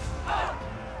crossbows!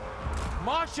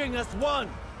 Marching as one!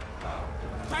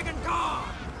 Dragon Guard!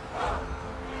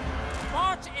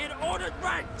 March in ordered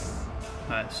ranks!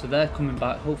 Right, so they're coming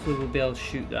back. Hopefully we'll be able to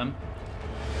shoot them.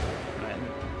 Right,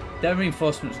 their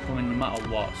reinforcements are coming no matter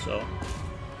what, so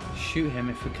shoot him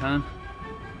if we can.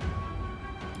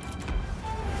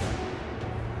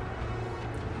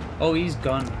 Oh, he's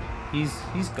gone. He's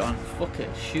gone. Fuck it.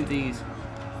 Shoot these.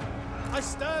 I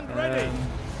stand ready.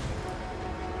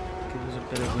 Give us a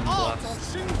bit of wind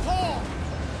blast. Of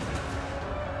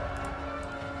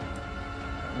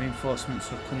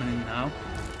Reinforcements are coming in now.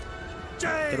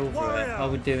 Jade Get over warrior. it. How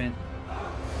are we doing?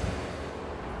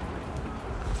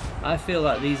 I feel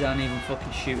like these aren't even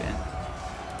fucking shooting.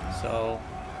 So...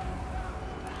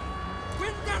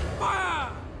 Wind and fire!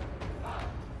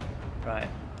 Right.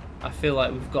 I feel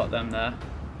like we've got them there.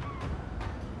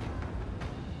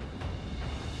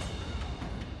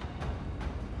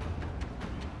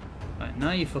 Right,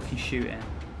 now you're fucking shooting.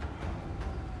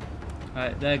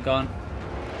 Right, they're gone.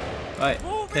 Right,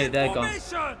 okay, they're gone.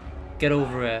 Get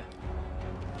over here.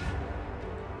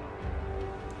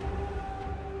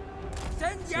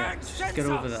 Yeah, just get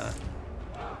over there.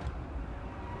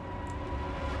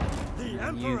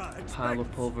 And you pile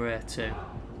up over here too.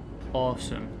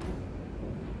 Awesome.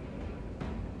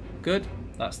 Good.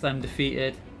 That's them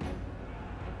defeated.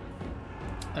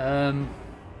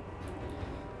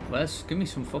 Let's give me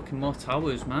some fucking more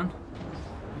towers, man.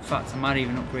 In fact, I might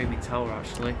even upgrade my tower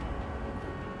actually.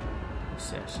 What's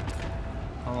this?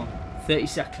 Hold on. 30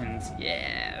 seconds.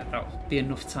 Yeah, that'll be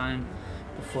enough time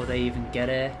before they even get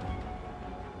here.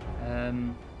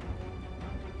 I've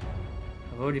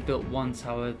already built one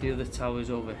tower. The other tower's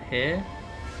over here.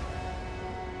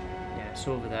 Yeah, it's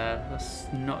over there. That's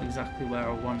not exactly where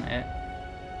I want it.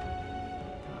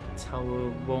 That tower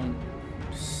won't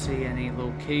see any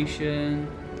location.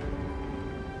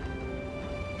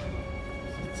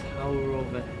 There's a tower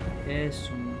over here.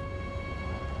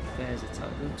 There's a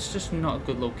tower. It's just not a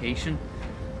good location.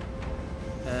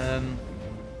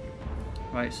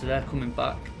 Right, so they're coming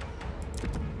back.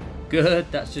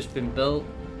 Good, that's just been built.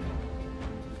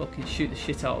 Fucking shoot the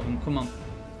shit out of them, come on.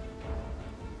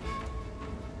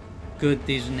 Good,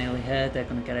 these are nearly here. They're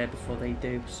gonna get here before they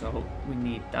do, so we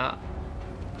need that.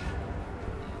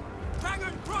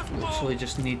 Literally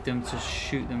just need them to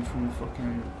shoot them from the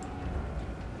fucking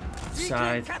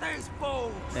side.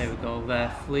 There we go,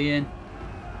 they're fleeing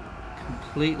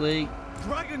completely.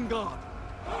 Dragon God!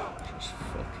 Just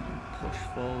fucking push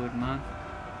forward, man.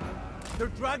 The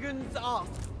dragons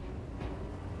ask.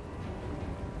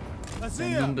 The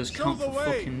numbers count for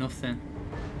fucking nothing.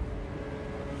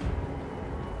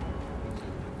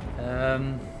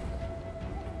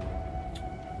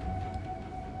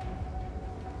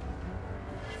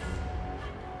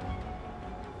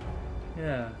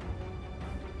 Yeah.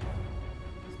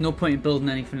 There's no point in building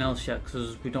anything else yet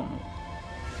because we don't know.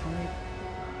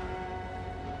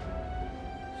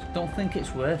 I just don't think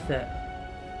it's worth it.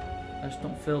 I just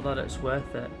don't feel that it's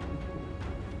worth it.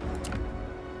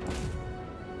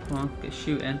 Come on, get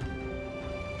shooting.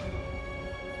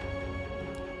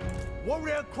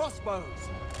 Warrior crossbows,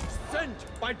 sent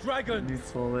by dragons. Move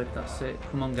forward, that's it.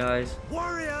 Come on, guys.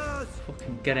 Warriors!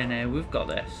 Fucking get in here, we've got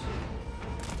this.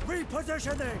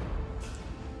 Repositioning!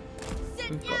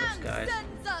 We've got this, guys.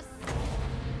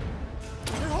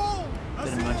 Behold! Bit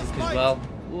of magic as well.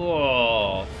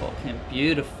 Whoa, fucking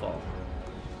beautiful.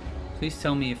 Please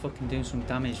tell me you're fucking doing some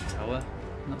damage, tower.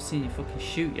 I'm not seeing you fucking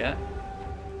shoot yet.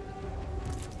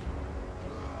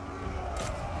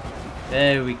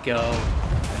 There we go.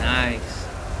 Nice.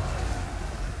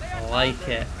 I like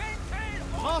it.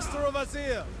 Master of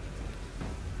Azir!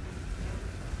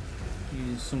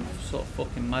 Use some sort of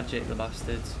fucking magic, the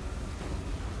bastards.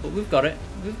 But we've got it.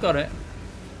 We've got it.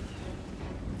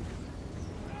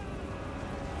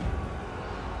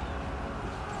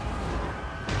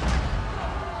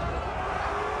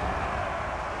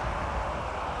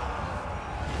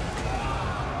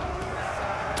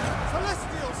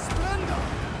 Celestial splendor!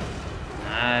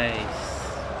 Nice.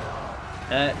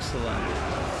 Excellent.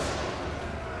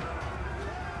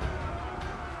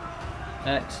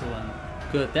 Excellent.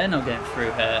 Good. They're not getting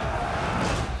through here.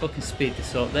 Fucking speed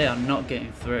this up. They are not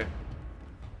getting through.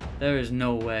 There is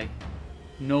no way.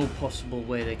 No possible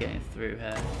way they're getting through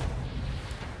here.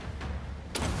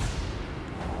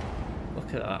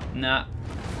 Look at that. Nah.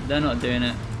 They're not doing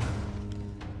it.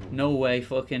 No way,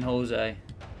 fucking Jose.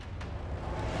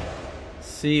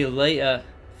 See you later,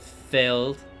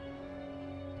 failed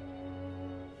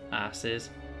asses.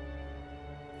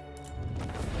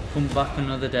 Come back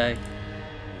another day.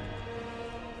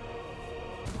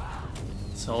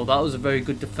 So that was a very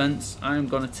good defense. I'm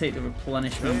going to take the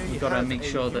replenishment. We've got to make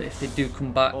sure that if they do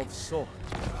come back.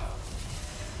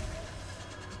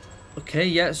 Okay,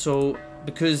 yeah, so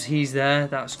because he's there,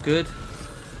 that's good.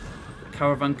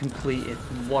 Caravan completed.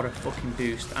 What a fucking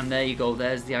boost. And there you go,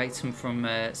 there's the item from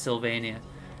Sylvania.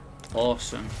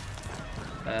 Awesome.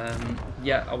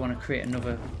 Yeah, I want to create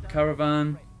another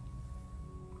caravan.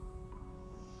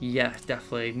 Yeah,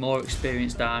 definitely. More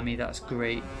experienced army, that's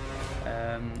great.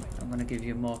 I'm going to give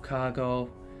you more cargo.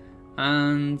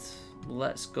 And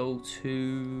let's go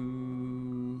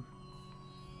to...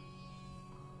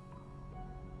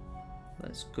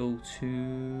 Let's go to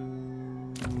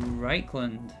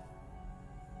Reichland.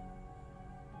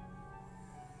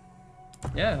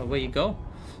 yeah, away you go.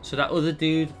 So that other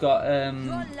dude got Your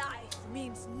life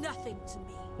means nothing to me.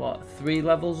 what, 3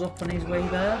 levels up on his way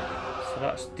there, so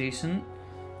that's decent.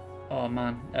 Oh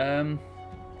man,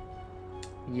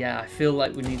 yeah, I feel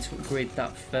like we need to upgrade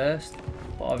that first,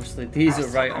 but obviously these are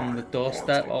right on the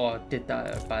doorstep. Oh, I did that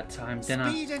at a bad time, didn't I?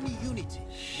 Speed and unity.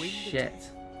 Shit,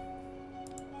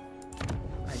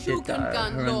 I did that at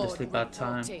a horrendously bad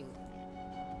time.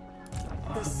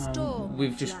 Oh, man.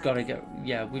 We've just got to get,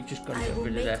 yeah, we've just got to get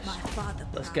rid of this.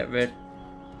 Let's get rid.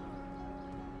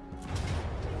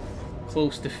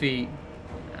 Close defeat.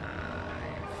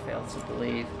 I fail to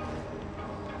believe.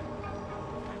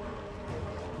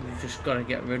 We've just got to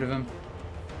get rid of him.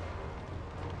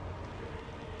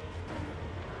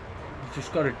 We've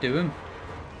just got to do him.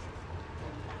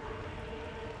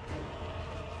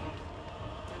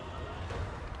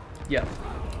 Yeah.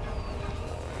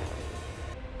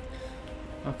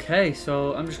 Okay,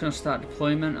 so I'm just going to start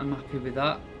deployment. I'm happy with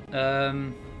that.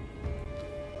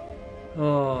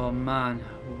 Oh man,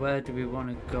 where do we want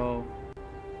to go?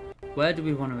 Where do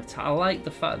we want to attack? I like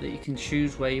the fact that you can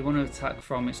choose where you want to attack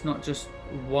from. It's not just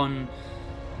one,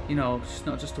 you know, it's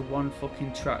not just a one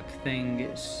fucking track thing.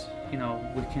 It's, you know,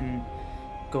 we can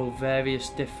go various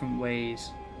different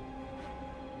ways.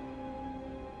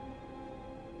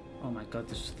 Oh my god,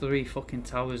 there's 3 fucking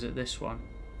towers at this one.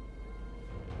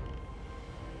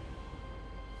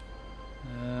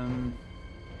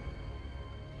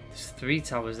 There's 3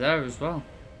 towers there as well.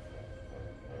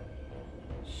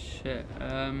 Shit.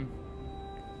 Oh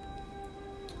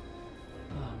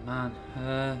man.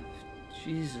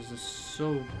 Jesus, there's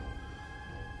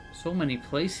so many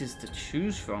places to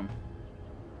choose from.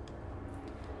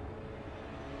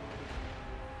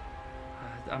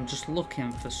 I'm just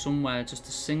looking for somewhere, just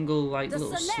a single like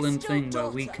little slim thing where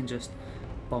we can just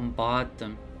bombard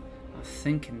them. I'm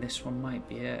thinking this one might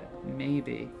be it.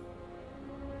 Maybe.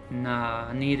 Nah,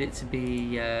 I need it to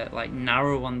be like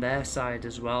narrow on their side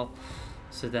as well,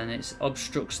 so then it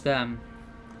obstructs them.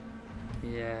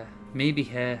 Yeah, maybe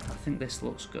here. I think this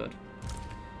looks good.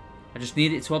 I just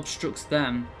need it to obstruct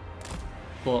them,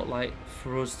 but like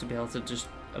for us to be able to just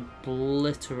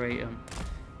obliterate them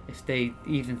if they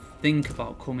even think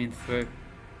about coming through.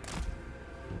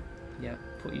 Yeah,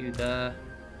 put you there.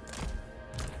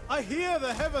 I hear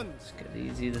the heavens. Let's get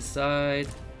these either side.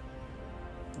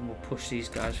 And we'll push these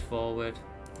guys forward.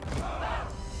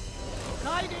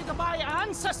 Guided by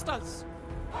ancestors.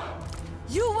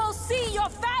 You will see your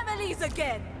families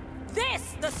again.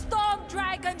 This the Storm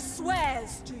Dragon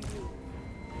swears to you.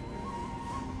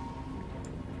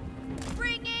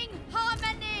 Bringing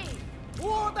harmony.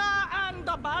 Order and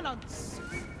balance.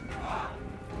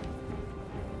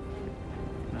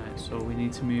 Right, so we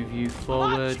need to move you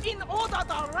forward. March in order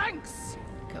the ranks.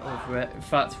 Get over it. In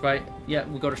fact, right, yeah,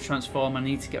 we've got to transform. I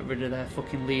need to get rid of their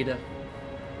fucking leader.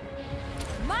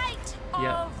 Might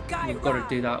Yeah, of Gaia. we've got to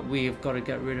do that. We've got to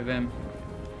get rid of him.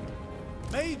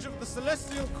 Mage of the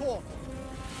Celestial Court.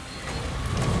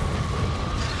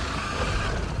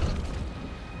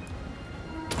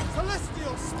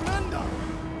 Celestial Splendor.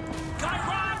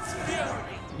 Gaia's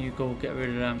fury. You go get rid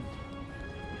of them.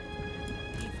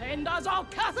 Defenders of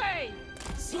Cathay.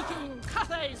 Seeking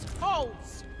Cathay's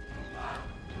foes.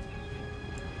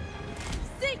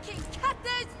 Seeking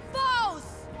Cathay's foes.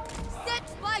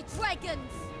 Sent by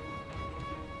dragons.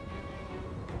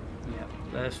 Yeah,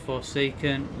 there's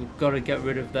Forsaken. We've got to get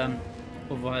rid of them.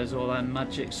 Otherwise all that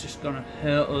magic's just going to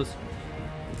hurt us.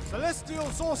 Celestial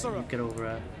Sorcerer. Get over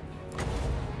there.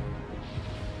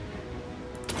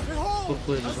 Behold.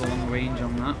 Hopefully there's a long range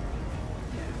on that.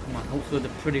 Yeah, come on, hopefully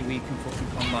they're pretty weak in fucking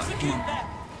combat. Come on.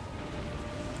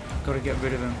 Got to get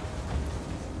rid of him.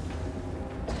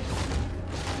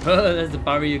 Oh, there's the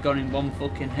barrier gone in one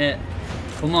fucking hit.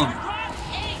 Come on.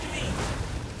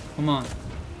 Come on.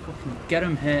 Fucking get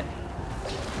him hit.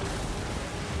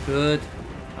 Good.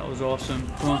 That was awesome.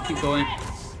 Come on, keep going.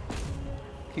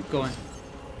 Keep going.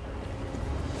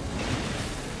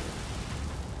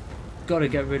 Gotta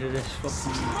get rid of this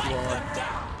fucking wall.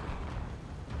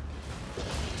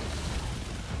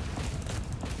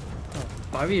 Oh,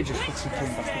 barrier just fucking come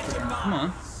back up again. Come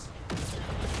on.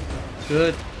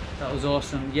 Good. That was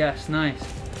awesome. Yes, nice.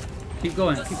 Keep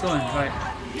going, keep going. Right.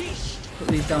 Put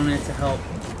these down here to help.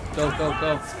 Go, go,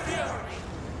 go.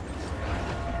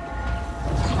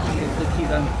 Keep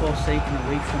them Forsaken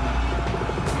away from them.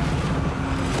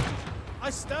 I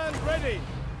stand ready.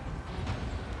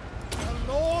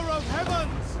 The Lord of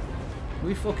Heavens. Are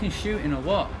we fucking shooting or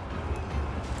what?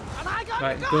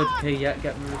 Right, good. Okay, yeah,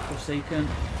 get rid of Forsaken.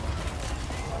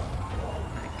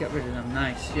 Right, get rid of them.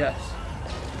 Nice, yes.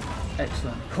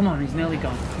 Excellent. Come on, he's nearly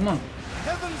gone. Come on.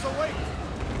 Heavens await.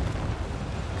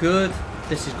 Good.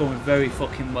 This is going very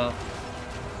fucking well.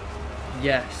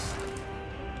 Yes.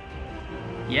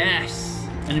 Yes.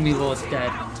 Enemy lord's dead.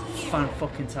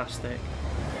 Fan-fucking-tastic.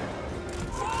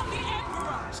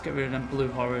 Let's get rid of them blue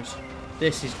horrors.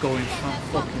 This is going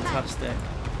fan-fucking-tastic.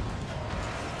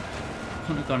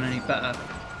 Couldn't have gone any better.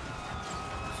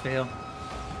 I feel.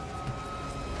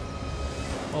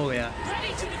 Oh yeah.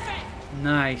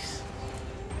 Nice.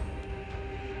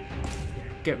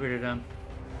 Get rid of them.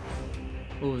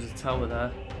 Oh, there's a tower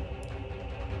there.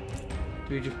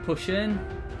 Do we just push in?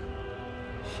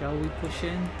 Shall we push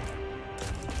in?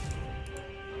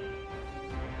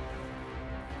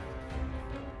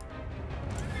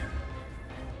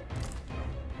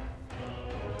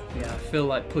 Yeah, I feel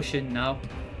like pushing now.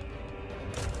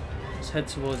 Let's head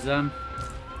towards them.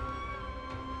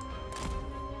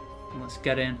 Let's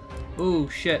get in. Oh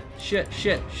shit, shit,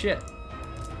 shit, shit.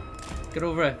 Get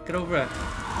over it, get over it.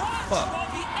 Fuck.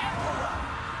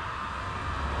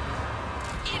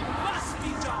 It must be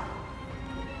done.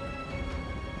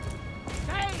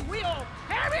 They will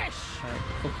perish. Right,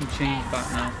 fucking change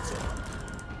back now.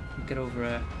 Get over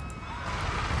here.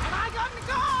 And I got the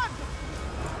god.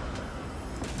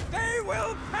 They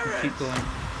will perish. Keep going.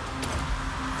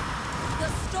 The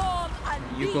storm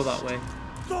unleashed. You go that way.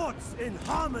 Thoughts in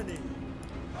harmony.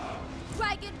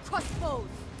 Dragon crossbows.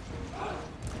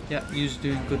 Yeah, you's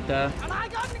doing good there. And I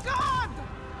got the god.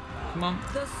 Come on.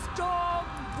 The storm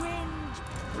wind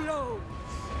blows,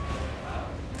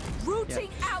 rooting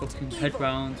Yeah, out fucking evil. head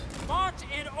round. March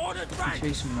in order, dragon.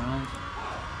 Chase him round.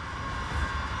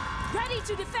 Ready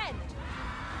to defend.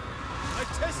 The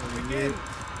test You, begins.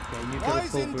 yeah, you get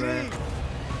Wise up over indeed. here.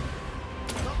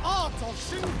 The art of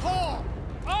Xingpo.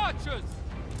 Archers.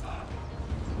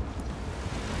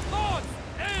 Thoughts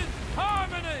in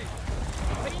harmony.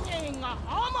 Bringing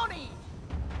harmony.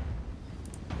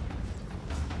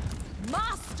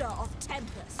 Master of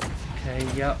tempest. Okay,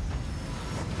 yep.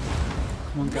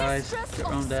 Come on, guys. Mistress Get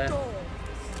of round there. storms.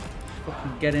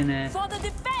 Fucking get in there. For the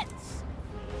defense.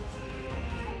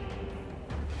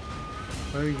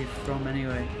 Where are you from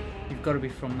anyway? You've got to be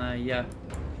from there, yeah.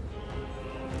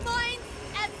 Minds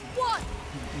as one.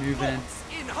 Move in. Thoughts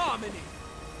in harmony.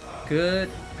 Good.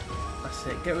 That's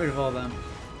it. Get rid of all them.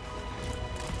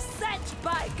 Sent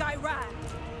by Gairan.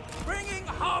 Bringing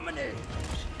harmony.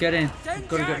 Get in. You've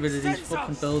got to get rid of these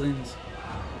fucking buildings.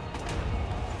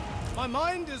 My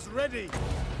mind is ready.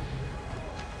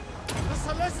 The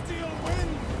celestial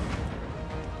wind.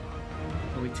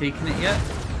 Are we taking it yet?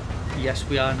 Yes,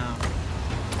 we are now.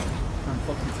 I'm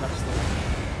fucking fantastic.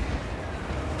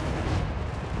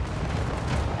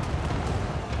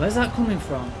 Where's that coming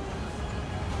from?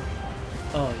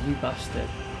 Oh, you bastard.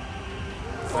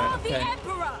 Right, For the okay.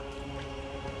 Emperor.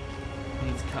 We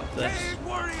need to cap this. Brave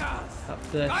warriors. Cap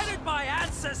this. Guided by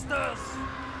ancestors.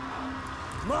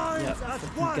 Minds Yep, as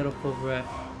fucking one. get up over here.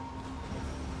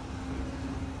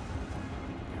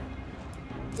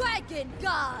 Dragon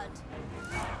guard.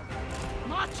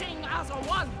 Marching as a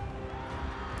one.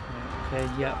 Right,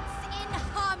 okay, yep. In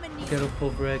harmony. Get up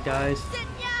over here, guys.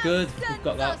 Senya Good, we've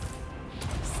got that.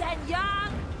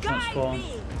 Senya, guide Transform.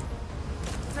 me.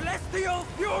 Celestial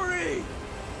fury.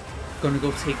 Gonna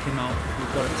go take him out.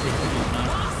 We've got to take him out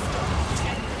now.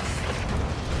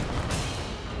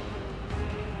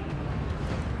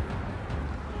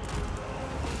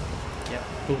 Yep,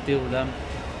 go deal with them.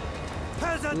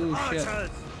 Peasant Ooh, shit. archers.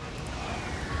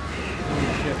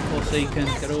 Oh shit, Forsaken,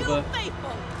 get over.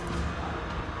 Faithful.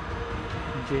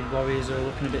 Jade Warriors are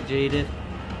looking a bit jaded.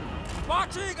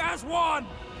 Marching as one.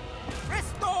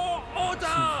 Restore Some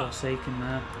order. Forsaken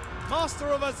there. Master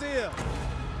of Azir.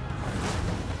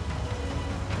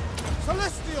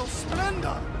 Celestial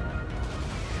splendor.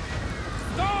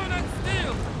 Stone and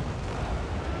steel.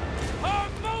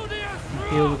 Harmonious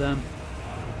Deal rule. with them.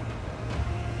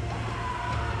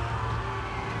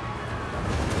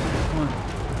 Come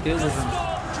on, deal with them.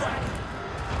 Storm dragon.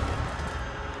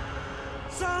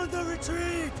 Sound the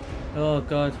retreat. Oh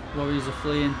god, Warriors are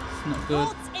fleeing. It's not good.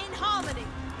 Thoughts in harmony.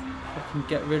 Fucking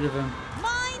get rid of them.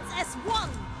 Minds as one.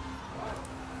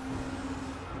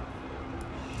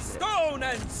 Stone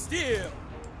and steel.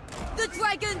 The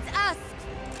dragons ask.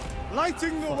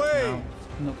 Lighting the Fuck way. now.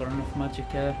 I've not got enough magic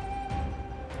here.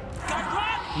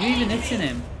 Gairan. You even hitting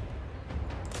him?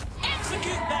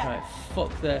 Execute them. Right,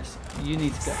 fuck this. You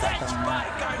need to get back Sent down by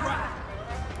there.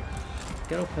 Gairan.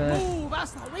 Get up here. Move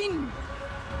as the wind.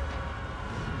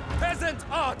 Peasant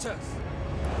archers.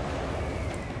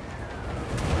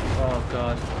 Oh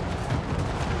god.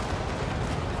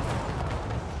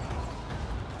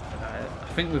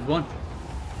 I think we've won.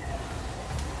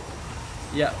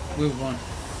 Yeah, we've won.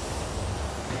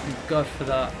 Thank God for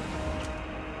that.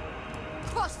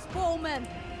 foemen.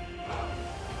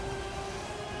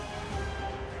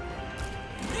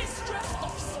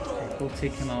 Okay, we'll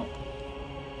take him out.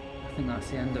 I think that's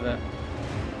the end of it.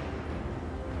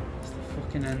 It's the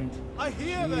fucking end. I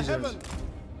hear the Jesus. heaven.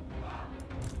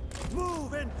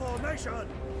 Move in formation.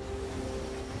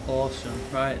 Awesome.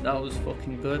 Right, that was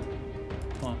fucking good.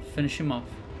 Come on, finish him off.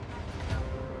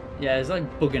 Yeah, he's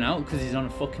like bugging out because he's on a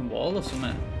fucking wall or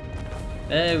something.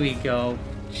 There we go.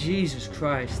 Jesus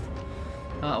Christ.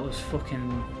 That was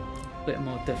fucking a bit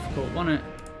more difficult, wasn't it?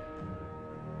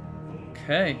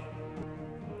 Okay.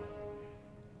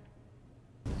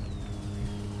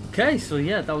 Okay, so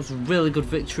yeah, that was a really good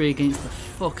victory against a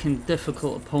fucking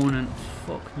difficult opponent.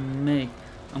 Fuck me.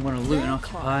 I'm going to loot and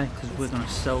occupy because we're going to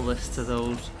sell this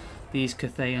to these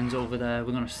Cathayans over there.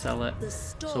 We're going to sell it.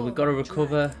 So we've got to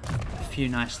recover a few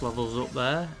nice levels up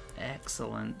there.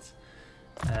 Excellent.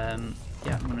 Yeah,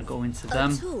 I'm going to go into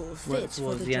them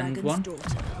towards the end one.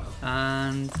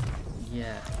 And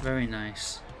yeah, very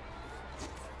nice.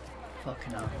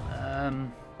 Fucking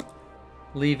hell.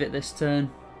 Leave it this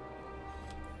turn.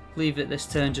 Leave it this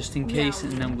turn just in case,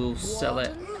 and then we'll sell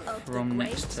it from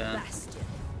next turn.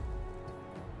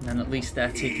 And then at least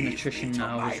they're taking attrition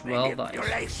now as well. That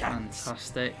is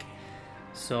fantastic.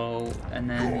 So, and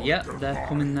then, yep, they're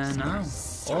coming there now.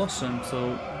 Awesome.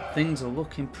 So, things are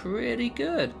looking pretty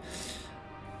good.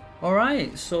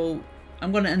 Alright, so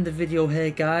I'm going to end the video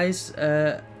here, guys.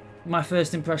 My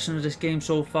first impression of this game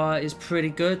so far is pretty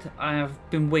good. I have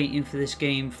been waiting for this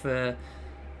game for,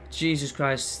 Jesus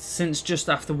Christ, since just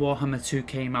after Warhammer 2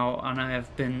 came out, and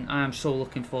I am so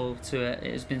looking forward to it.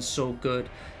 It has been so good.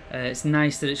 It's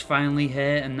nice that it's finally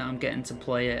here and that I'm getting to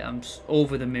play it. I'm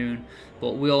over the moon,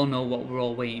 but we all know what we're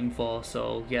all waiting for.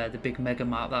 So yeah, the big mega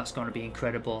map, that's going to be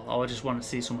incredible. I just want to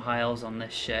see some high elves on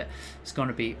this shit. It's going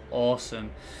to be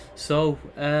awesome. So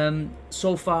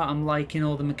so far I'm liking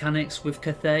all the mechanics with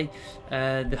Cathay.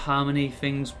 The harmony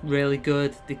thing's really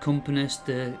good. The compass,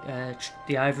 the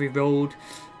ivory road,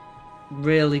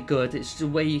 really good. It's the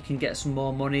way you can get some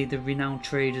more money. The renowned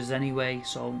traders anyway.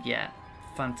 So yeah,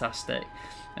 fantastic.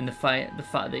 And the fact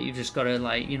that you've just got to,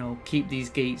 like, you know, keep these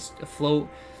gates afloat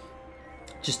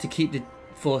just to keep the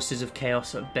forces of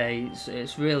chaos at bay,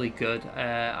 it's really good.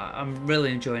 I'm really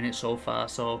enjoying it so far,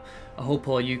 so I hope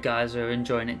all you guys are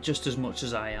enjoying it just as much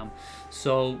as I am.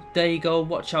 So there you go.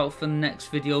 Watch out for the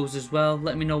next videos as well.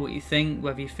 Let me know what you think,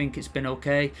 whether you think it's been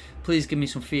okay. Please give me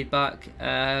some feedback,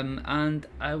 and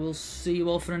I will see you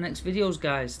all for the next videos,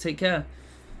 guys. Take care.